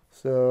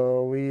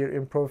 So we're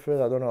in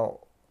profit. I don't know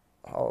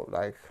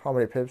how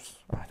many pips.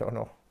 I don't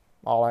know.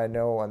 All I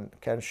know and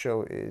can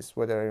show is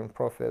whether in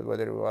profit,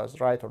 whether it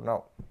was right or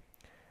no.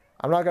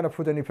 I'm not gonna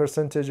put any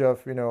percentage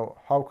of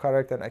how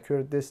correct and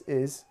accurate this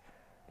is.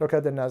 Look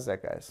at the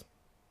Nasdaq, guys.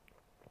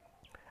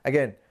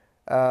 Again,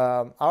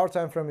 our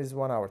time frame is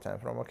 1 hour time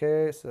frame.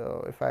 Okay,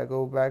 so if I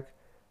go back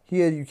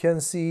here, you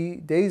can see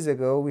days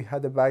ago we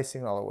had a buy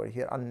signal over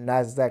here on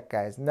Nasdaq,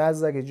 guys.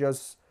 Nasdaq is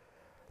just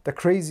the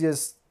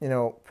craziest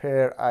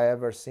pair I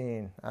ever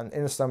seen, and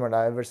instrument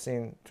I ever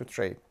seen to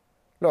trade.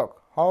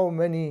 Look how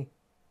many.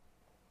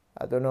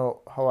 I don't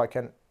know how I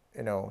can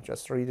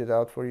just read it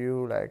out for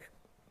you, like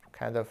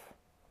kind of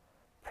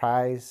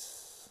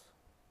price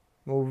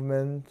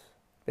movement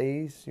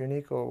base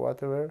unique or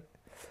whatever.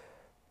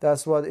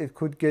 That's what it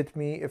could get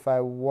me if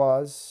I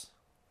was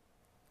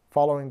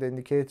following the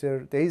indicator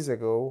days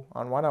ago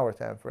on 1 hour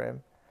time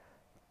frame.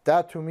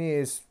 That to me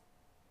is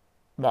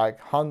like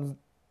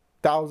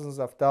thousands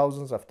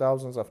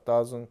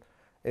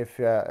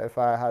if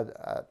I had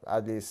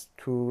at least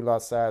 2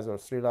 lot size or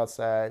 3 lot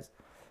size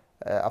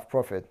of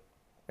profit.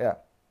 Yeah,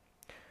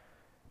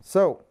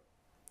 so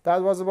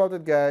that was about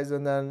it, guys.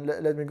 And then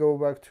let me go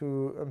back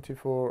to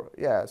MT4.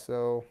 Yeah,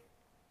 so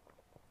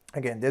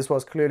again, this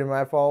was clearly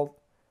my fault,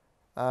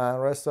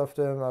 and rest of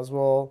them as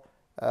well.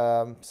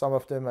 Some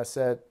of them I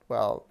said,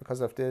 well,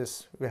 because of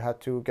this we had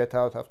to get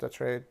out of the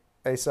trade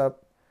ASAP.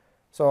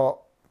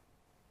 So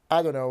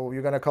I don't know,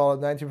 you're gonna call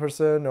it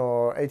 90%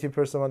 or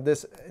 80% on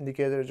this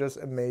indicator. Just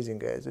amazing,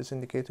 guys. This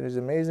indicator is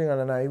amazing, and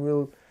then I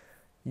will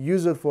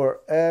use it for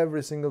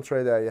every single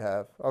trade that you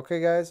have. Okay,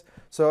 guys,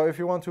 so if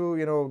you want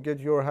to get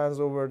your hands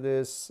over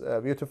this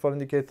beautiful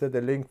indicator, the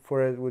link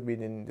for it would be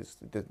in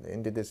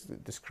this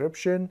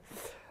description.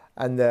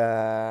 And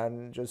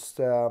then just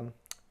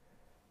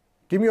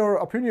give me your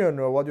opinion,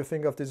 or what you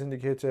think of this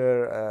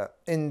indicator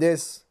in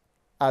this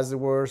as the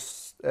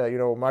worst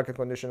market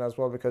condition as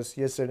well, because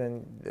yesterday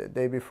and the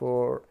day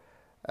before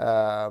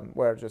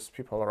were just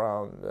people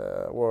around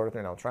the world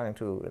trying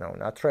to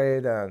not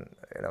trade, and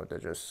they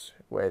just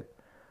wait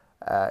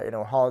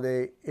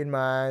holiday in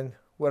mind,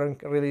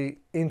 weren't really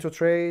into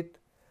trade.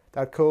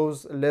 That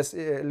caused less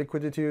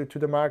liquidity to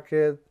the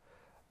market,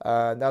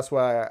 and that's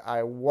why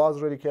I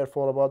was really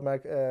careful about my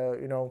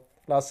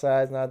lot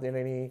size, not in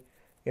any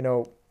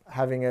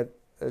having it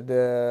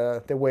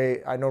the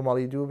way I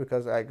normally do,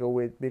 because I go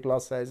with big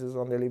lot sizes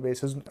on daily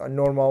basis on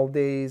normal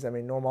days,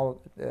 normal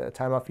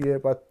time of year.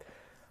 But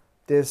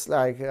this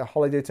like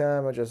holiday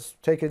time, I just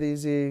take it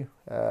easy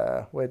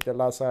with the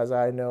lot size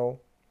I know,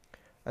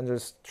 and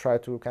just try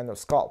to kind of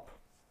scalp.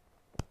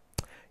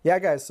 Yeah,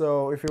 guys,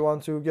 so if you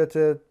want to get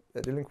it,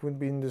 the link would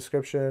be in the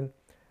description.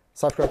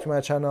 Subscribe to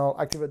my channel,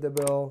 activate the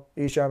bell.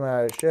 Each time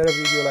I share a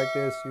video like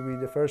this, you'll be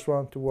the first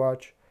one to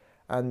watch,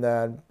 and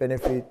then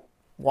benefit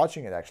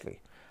watching it actually.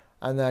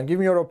 And then give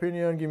me your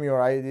opinion, give me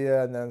your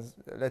idea, and then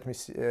let me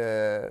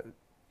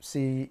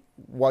see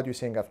what you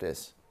think of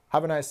this.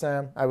 Have a nice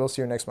time. I will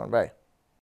see you next one. Bye.